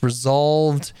improvements.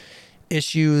 Resolved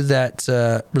issue that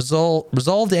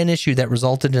resolved an issue that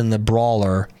resulted in the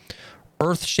brawler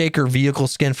Earthshaker vehicle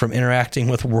skin from interacting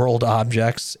with world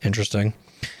objects. Interesting.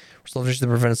 Resolved issue that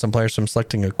prevented some players from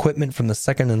selecting equipment from the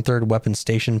second and third weapon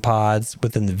station pods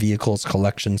within the vehicle's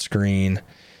collection screen.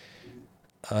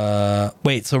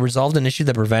 Wait, so resolved an issue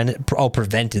that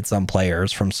prevented some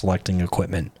players from selecting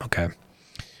equipment. Okay.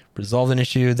 Resolved an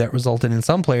issue that resulted in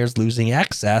some players losing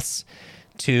access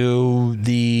to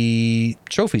the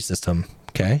trophy system.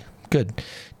 Okay, good.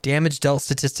 Damage dealt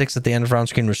statistics at the end of round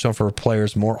screen were shown for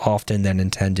players more often than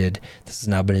intended. This has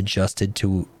now been adjusted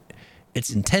to its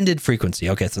intended frequency.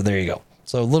 Okay, so there you go.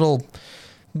 So little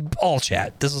all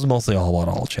chat. This is mostly all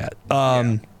about all chat.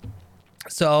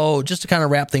 So just to kind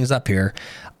of wrap things up here,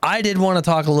 I did want to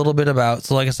talk a little bit about,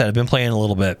 so like I said, I've been playing a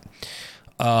little bit,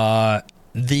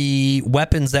 the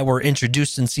weapons that were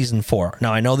introduced in season 4.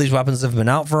 Now I know these weapons have been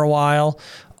out for a while,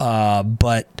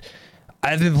 but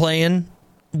I've been playing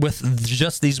with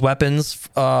just these weapons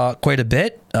quite a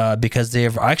bit because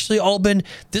they've actually all been.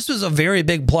 This was a very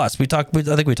big plus. I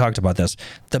think we talked about this.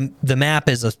 The map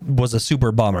was a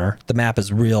super bummer. The map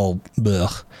is real.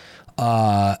 Ugh.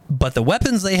 But the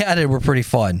weapons they had were pretty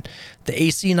fun. The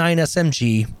AC-9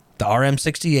 SMG, the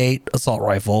RM-68 assault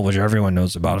rifle, which everyone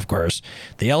knows about, of course,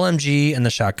 the LMG, and the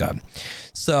shotgun.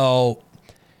 So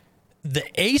the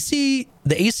AC-9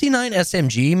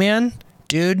 SMG, man,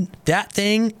 dude, that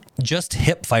thing, just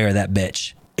hip fire that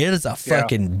bitch. It is a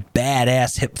fucking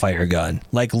badass hip fire gun.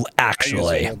 Like,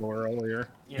 actually. I used it earlier.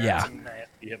 Yeah. It's a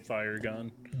nasty hip fire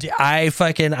gun.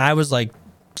 I was like,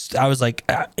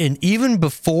 and even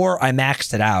before I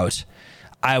maxed it out,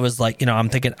 I was like, I'm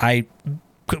thinking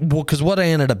because what I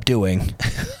ended up doing,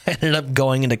 I ended up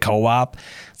going into co-op.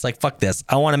 It's like, fuck this.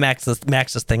 I want to max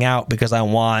this thing out because I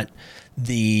want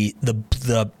the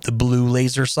blue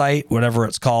laser sight, whatever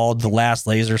it's called, the last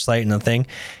laser sight and the thing,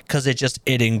 because it just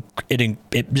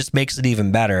makes it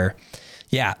even better.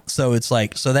 Yeah. So it's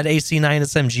like, so that AC-9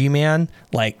 SMG, man,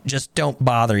 like, just don't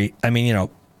bother. I mean,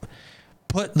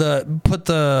 put the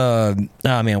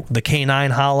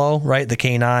K9 hollow, right? The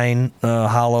K9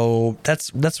 hollow.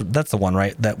 That's the one,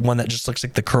 right? That one that just looks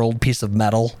like the curled piece of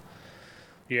metal.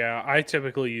 Yeah, I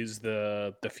typically use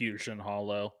the Fusion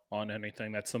hollow on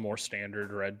anything. That's the more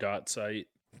standard red dot sight.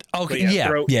 Okay,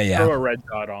 Throw a red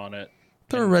dot on it.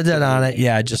 Throw a red dot on it,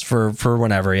 yeah, just for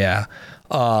whenever, yeah.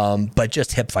 But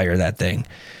just hip fire that thing.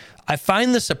 I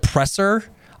find the suppressor.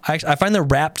 I find the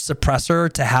wrapped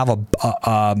suppressor to have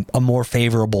a more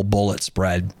favorable bullet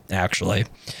spread. Actually,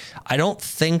 I don't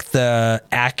think the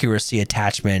accuracy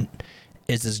attachment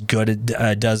is as good.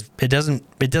 It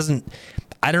doesn't.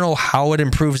 I don't know how it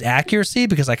improves accuracy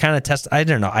because I kind of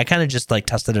just like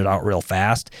tested it out real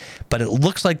fast, but it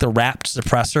looks like the wrapped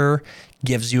suppressor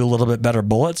gives you a little bit better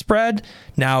bullet spread.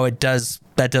 Now that does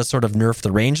sort of nerf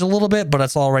the range a little bit, but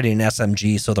it's already an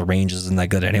SMG, so the range isn't that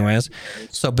good anyways.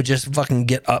 So, but just fucking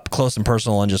get up close and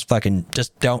personal and just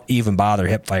don't even bother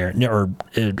hip fire or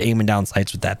aiming down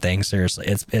sights with that thing. Seriously,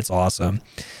 it's awesome.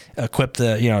 Equip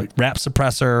the wrap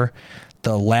suppressor,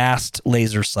 the last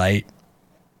laser sight.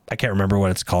 I can't remember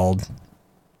what it's called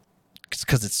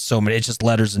because it's so many. It's just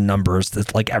letters and numbers.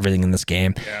 That's like everything in this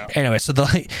game. Yeah. Anyway, so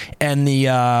the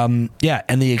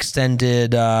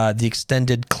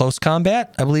extended close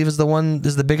combat, I believe, is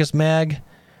the biggest mag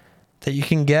that you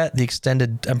can get. The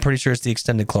extended, I'm pretty sure it's the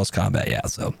extended close combat. Yeah.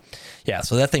 So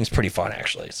that thing's pretty fun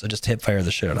actually. So just hip fire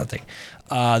the shit out of that thing.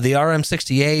 The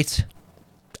RM-68.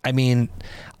 I mean,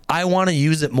 I want to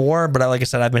use it more, but like I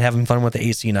said, I've been having fun with the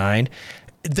AC-9.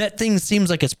 That thing seems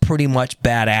like it's pretty much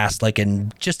badass, like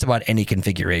in just about any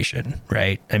configuration,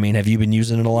 right? I mean, have you been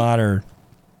using it a lot or?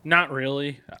 Not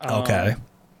really. Okay.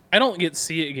 I don't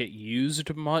see it get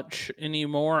used much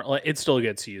anymore. Like, it still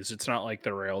gets used. It's not like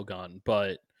the railgun,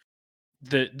 but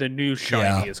the new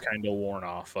shiny is kind of worn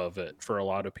off of it for a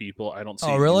lot of people. I don't see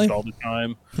it used all the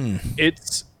time.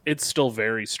 It's still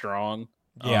very strong.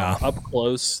 Yeah. Up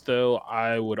close though,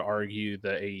 I would argue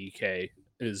the AEK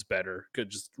is better. Could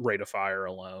just rate of fire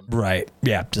alone. Right.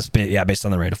 Yeah. Based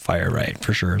on the rate of fire. Right.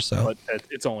 For sure. So but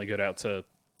it's only good out to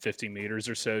 50 meters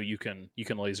or so. You can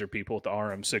laser people with the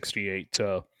RM-68 to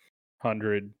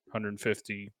 100,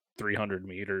 150, 300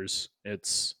 meters.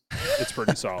 It's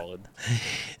pretty solid.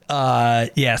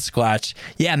 Yeah. Squatch.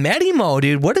 Yeah. Matty Mo,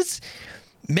 dude. What is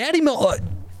Matty Mo?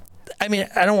 I mean,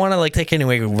 I don't want to like take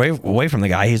anything away from the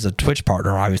guy. He's a Twitch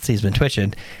partner. Obviously, he's been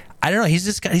twitching. I don't know.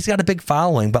 He's got a big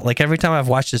following, but like every time I've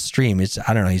watched his stream,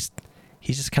 I don't know. He's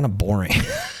just kind of boring.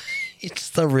 He's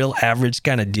just a real average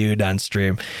kind of dude on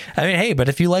stream. I mean, hey, but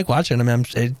if you like watching him,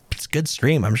 it's a good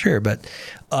stream, I'm sure. But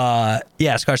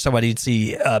Scotch, somebody you'd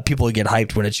see people would get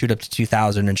hyped when it shoot up to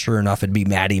 2,000, and sure enough, it'd be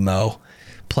Matty Mo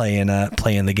playing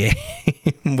the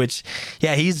game. Which,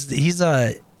 yeah, he's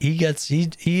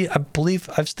I believe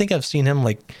I think I've seen him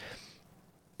like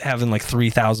having like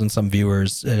 3,000 some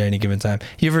viewers at any given time.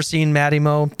 You ever seen Matty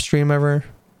Mo stream ever?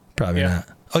 Probably not.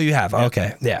 Oh, you have? Yeah.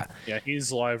 Okay. Yeah. Yeah,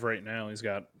 he's live right now. He's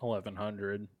got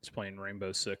 1,100. He's playing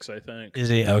Rainbow Six, I think. Is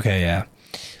he? Okay, yeah.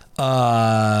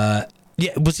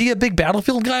 Yeah, was he a big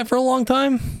Battlefield guy for a long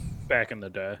time? Back in the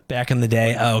day. Back in the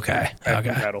day? Oh, okay. Back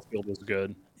when Okay. Battlefield was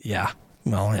good. Yeah.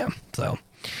 Well, yeah. So,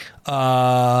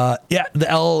 yeah, the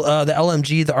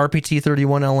LMG, the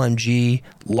RPT-31 LMG,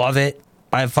 love it.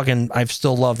 I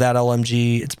still love that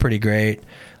LMG. It's pretty great.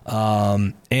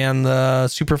 And the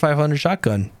Super 500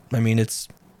 shotgun. I mean,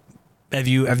 have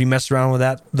you messed around with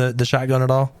that, the shotgun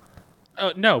at all?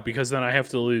 No, because then I have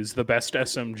to lose the best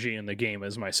SMG in the game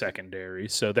as my secondary,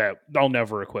 so that I'll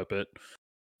never equip it.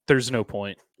 There's no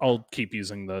point. I'll keep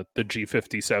using the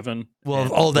G57.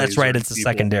 Well, that's right. It's a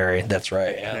people. secondary. That's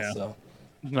right. Yeah. Yeah. So.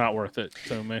 Not worth it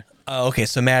to me. Okay,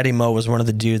 so Matty Mo was one of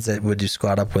the dudes that would do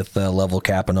squad up with Level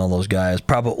Cap and all those guys.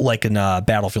 Probably like in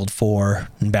Battlefield 4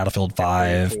 and Battlefield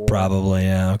 5, probably.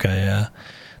 Yeah, okay, yeah.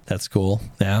 That's cool.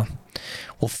 Yeah.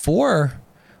 Well, 4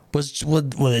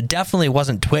 it definitely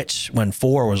wasn't Twitch when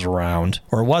 4 was around.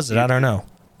 Or was it? I don't know.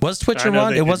 Was Twitch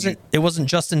around? It wasn't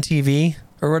Justin TV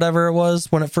or whatever it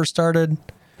was when it first started.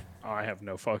 I have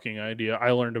no fucking idea.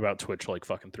 I learned about Twitch like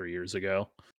fucking 3 years ago.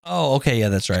 Oh, okay, yeah,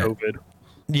 that's right. COVID.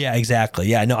 Yeah, exactly.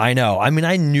 Yeah, no, I know. I mean,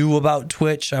 I knew about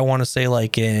Twitch. I want to say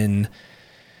like I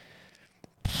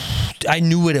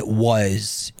knew what it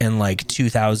was in like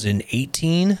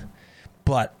 2018,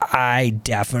 but I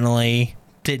definitely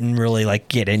didn't really like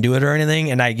get into it or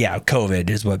anything. And COVID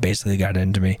is what basically got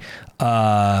into me.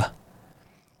 Oh,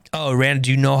 Rand,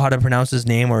 do you know how to pronounce his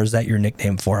name, or is that your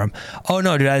nickname for him? Oh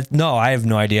no, dude, I have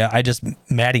no idea. I just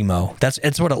Matty Mo.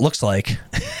 It's what it looks like.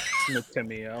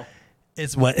 Matimio.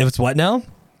 It's what now?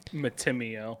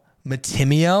 Matimio.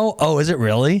 Oh, is it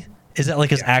really? Is that like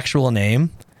his actual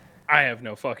name? I have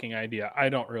no fucking idea. I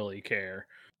don't really care.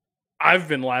 I've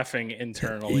been laughing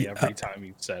internally every time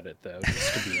you've said it, though,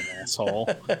 just to be an asshole.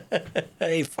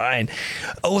 Hey, fine.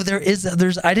 Oh,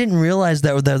 there's. I didn't realize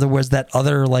that there was that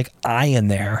other like I in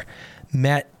there,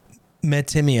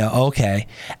 Matimio. Okay,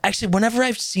 actually, whenever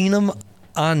I've seen him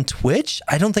on Twitch,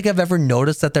 I don't think I've ever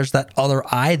noticed that there's that other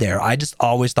I there. I just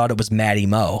always thought it was Matty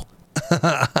Mo.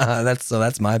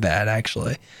 That's my bad,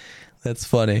 actually. That's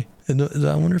funny. And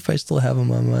I wonder if I still have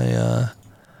him on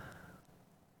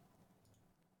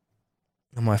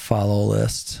my follow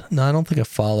list. No, I don't think I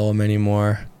follow him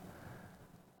anymore.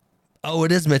 Oh,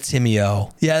 it is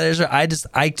Matimio. Yeah,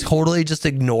 I totally just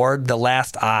ignored the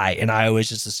last I, and I always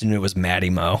just assumed it was Matty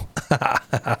Mo.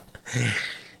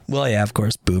 Well, yeah, of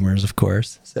course, boomers, of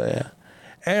course. So yeah.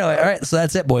 Anyway, all right, so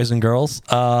that's it, boys and girls.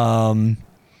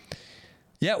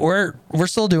 Yeah, we're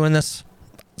still doing this.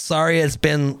 Sorry, it's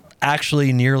been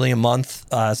actually nearly a month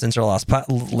since our last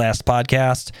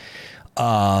podcast.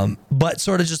 But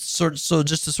just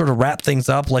to sort of wrap things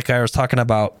up, like I was talking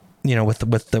about, you know, with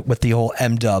the whole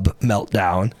MDub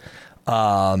meltdown.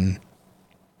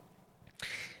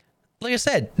 Like I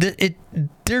said,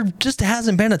 there just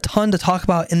hasn't been a ton to talk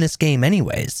about in this game,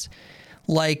 anyways.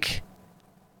 Like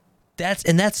that's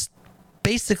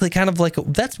basically kind of like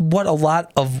that's what a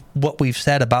lot of what we've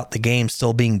said about the game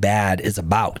still being bad is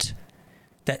about.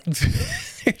 That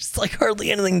there's like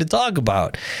hardly anything to talk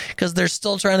about because they're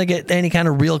still trying to get any kind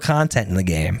of real content in the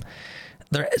game.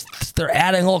 They're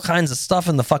adding all kinds of stuff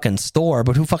in the fucking store,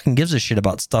 but who fucking gives a shit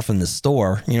about stuff in the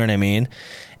store? You know what I mean?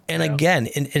 And again,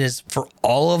 it is for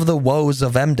all of the woes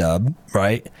of MDub,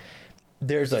 right?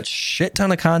 There's a shit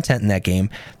ton of content in that game.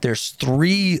 There's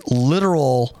 3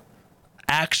 literal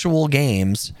actual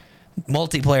games.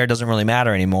 Multiplayer doesn't really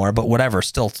matter anymore, but whatever.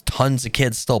 Still, tons of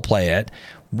kids still play it.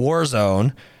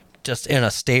 Warzone, just in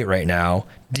a state right now.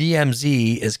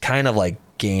 DMZ is kind of like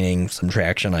gaining some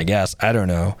traction, I guess. I don't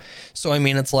know. So, I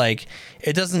mean, it's like,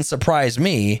 it doesn't surprise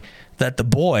me that the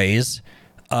boys,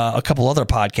 a couple other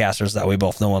podcasters that we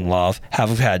both know and love,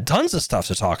 have had tons of stuff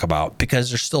to talk about because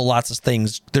there's still lots of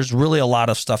things. There's really a lot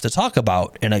of stuff to talk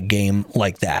about in a game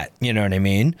like that. You know what I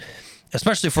mean?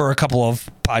 Especially for a couple of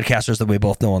podcasters that we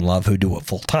both know and love who do it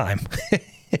full time.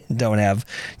 Don't have,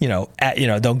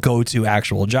 don't go to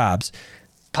actual jobs.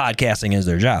 Podcasting is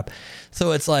their job.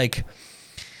 So it's like,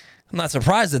 I'm not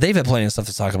surprised that they've had plenty of stuff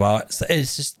to talk about.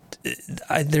 It's just,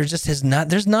 there's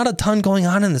not a ton going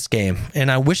on in this game. And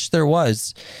I wish there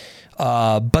was,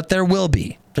 but there will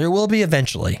be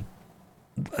eventually.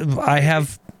 I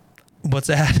have, what's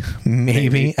that?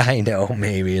 Maybe. I know,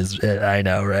 I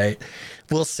know, right?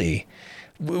 We'll see.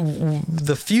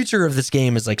 The future of this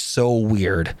game is like so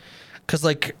weird because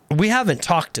like we haven't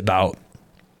talked about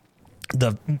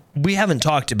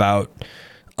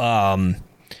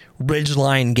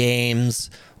Ridgeline Games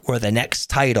or the next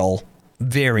title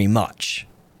very much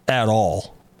at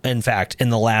all. In fact, in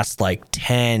the last like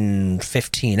 10,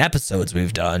 15 episodes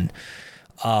we've done,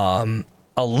 a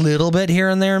little bit here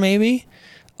and there, maybe.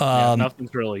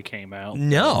 Nothing's really came out.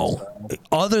 No,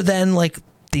 other than like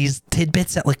these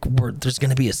tidbits that like there's going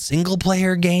to be a single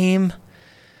player game,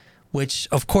 which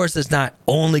of course is not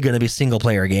only going to be single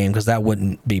player game because that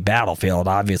wouldn't be Battlefield,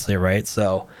 obviously, right?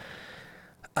 So,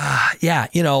 yeah,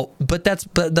 you know, but that's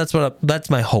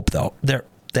my hope though.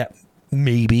 That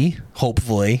maybe,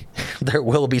 hopefully, there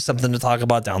will be something to talk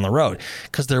about down the road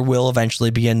because there will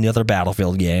eventually be another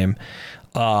Battlefield game.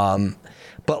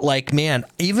 But like, man,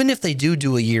 even if they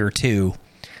do a year two,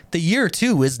 the year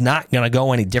two is not going to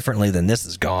go any differently than this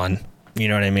is gone. You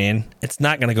know what I mean? It's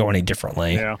not going to go any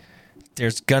differently. Yeah.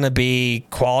 There's going to be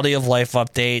quality of life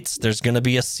updates. There's going to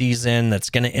be a season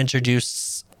that's going to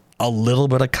introduce a little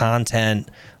bit of content,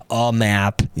 a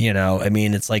map, you know. I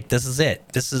mean, it's like, this is it.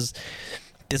 This is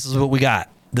what we got.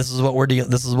 This is what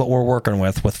we're working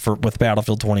with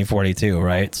Battlefield 2042,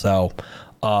 right? So,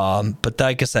 but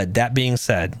like I said, that being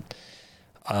said,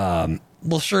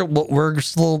 we're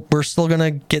still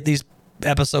gonna get these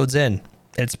episodes in.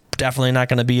 It's definitely not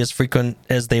gonna be as frequent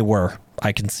as they were.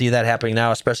 I can see that happening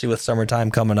now, especially with summertime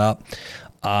coming up.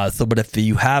 But if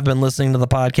you have been listening to the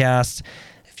podcast,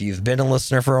 if you've been a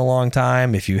listener for a long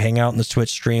time, if you hang out in the Twitch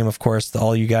stream, of course,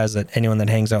 all you guys, anyone that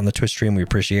hangs out in the Twitch stream, we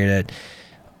appreciate it.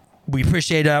 We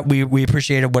appreciate it. We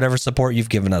appreciate whatever support you've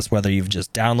given us, whether you've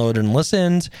just downloaded and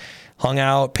listened, hung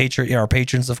out, our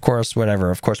patrons, of course,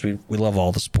 whatever. Of course, we love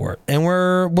all the support, and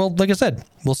like I said,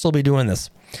 we'll still be doing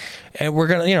this, and we're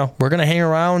gonna hang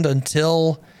around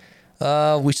until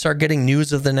we start getting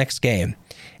news of the next game,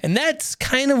 and that's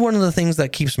kind of one of the things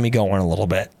that keeps me going a little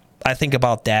bit. I think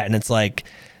about that, and it's like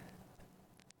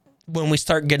when we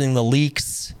start getting the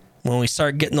leaks, when we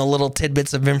start getting the little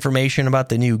tidbits of information about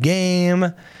the new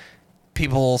game,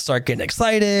 people start getting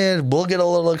excited. We'll get a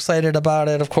little excited about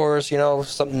it, of course, you know,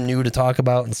 something new to talk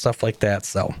about and stuff like that.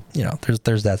 So, you know,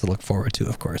 there's that to look forward to,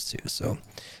 of course, too. So,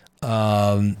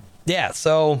 yeah.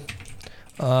 So,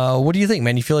 what do you think,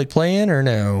 man? You feel like playing or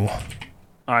no?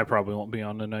 I probably won't be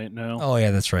on tonight, no. Oh,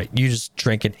 yeah, that's right. You just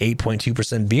drank an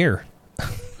 8.2% beer.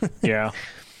 Yeah.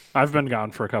 I've been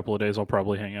gone for a couple of days. I'll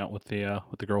probably hang out with the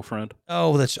girlfriend.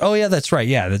 Oh, that's right.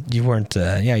 Yeah, you weren't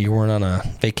on a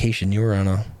vacation. You were on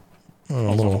a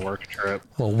little work trip.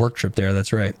 Little work trip there.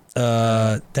 That's right.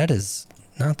 That is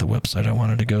not the website I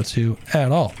wanted to go to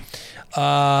at all.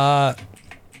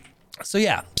 So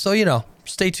yeah. So, you know,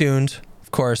 stay tuned.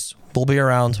 Of course, we'll be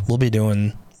around. We'll be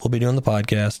doing the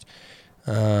podcast.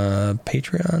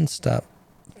 Patreon, stop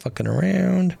fucking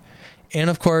around. And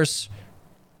of course,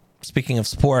 speaking of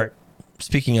support,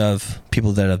 speaking of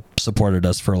people that have supported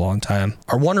us for a long time,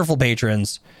 our wonderful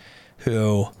patrons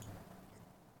who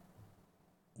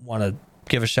want to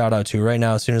give a shout out to right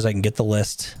now as soon as I can get the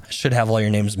list. I should have all your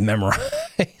names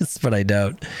memorized, but I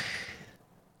don't.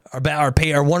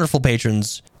 Our wonderful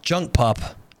patrons: Junk Pup,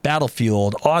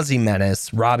 Battlefield, Aussie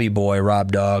Menace, Robbie Boy,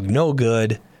 Rob Dog, No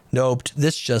Good, Nope,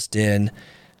 This Just In,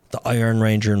 the Iron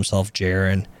Ranger himself,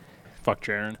 Jaren. Fuck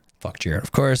Jaren. Fuck Jaren,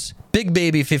 of course. Big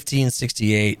Baby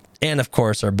 1568, and of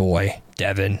course our boy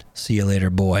Devin. See you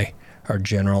later, boy. Our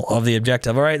general of the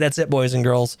objective. All right, that's it, boys and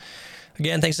girls.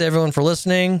 Again, thanks to everyone for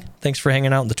listening. Thanks for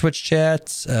hanging out in the Twitch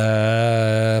chats.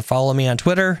 Follow me on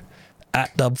Twitter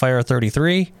at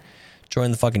Dubfire33.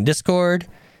 Join the fucking Discord.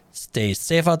 Stay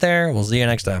safe out there. We'll see you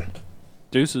next time.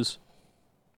 Deuces.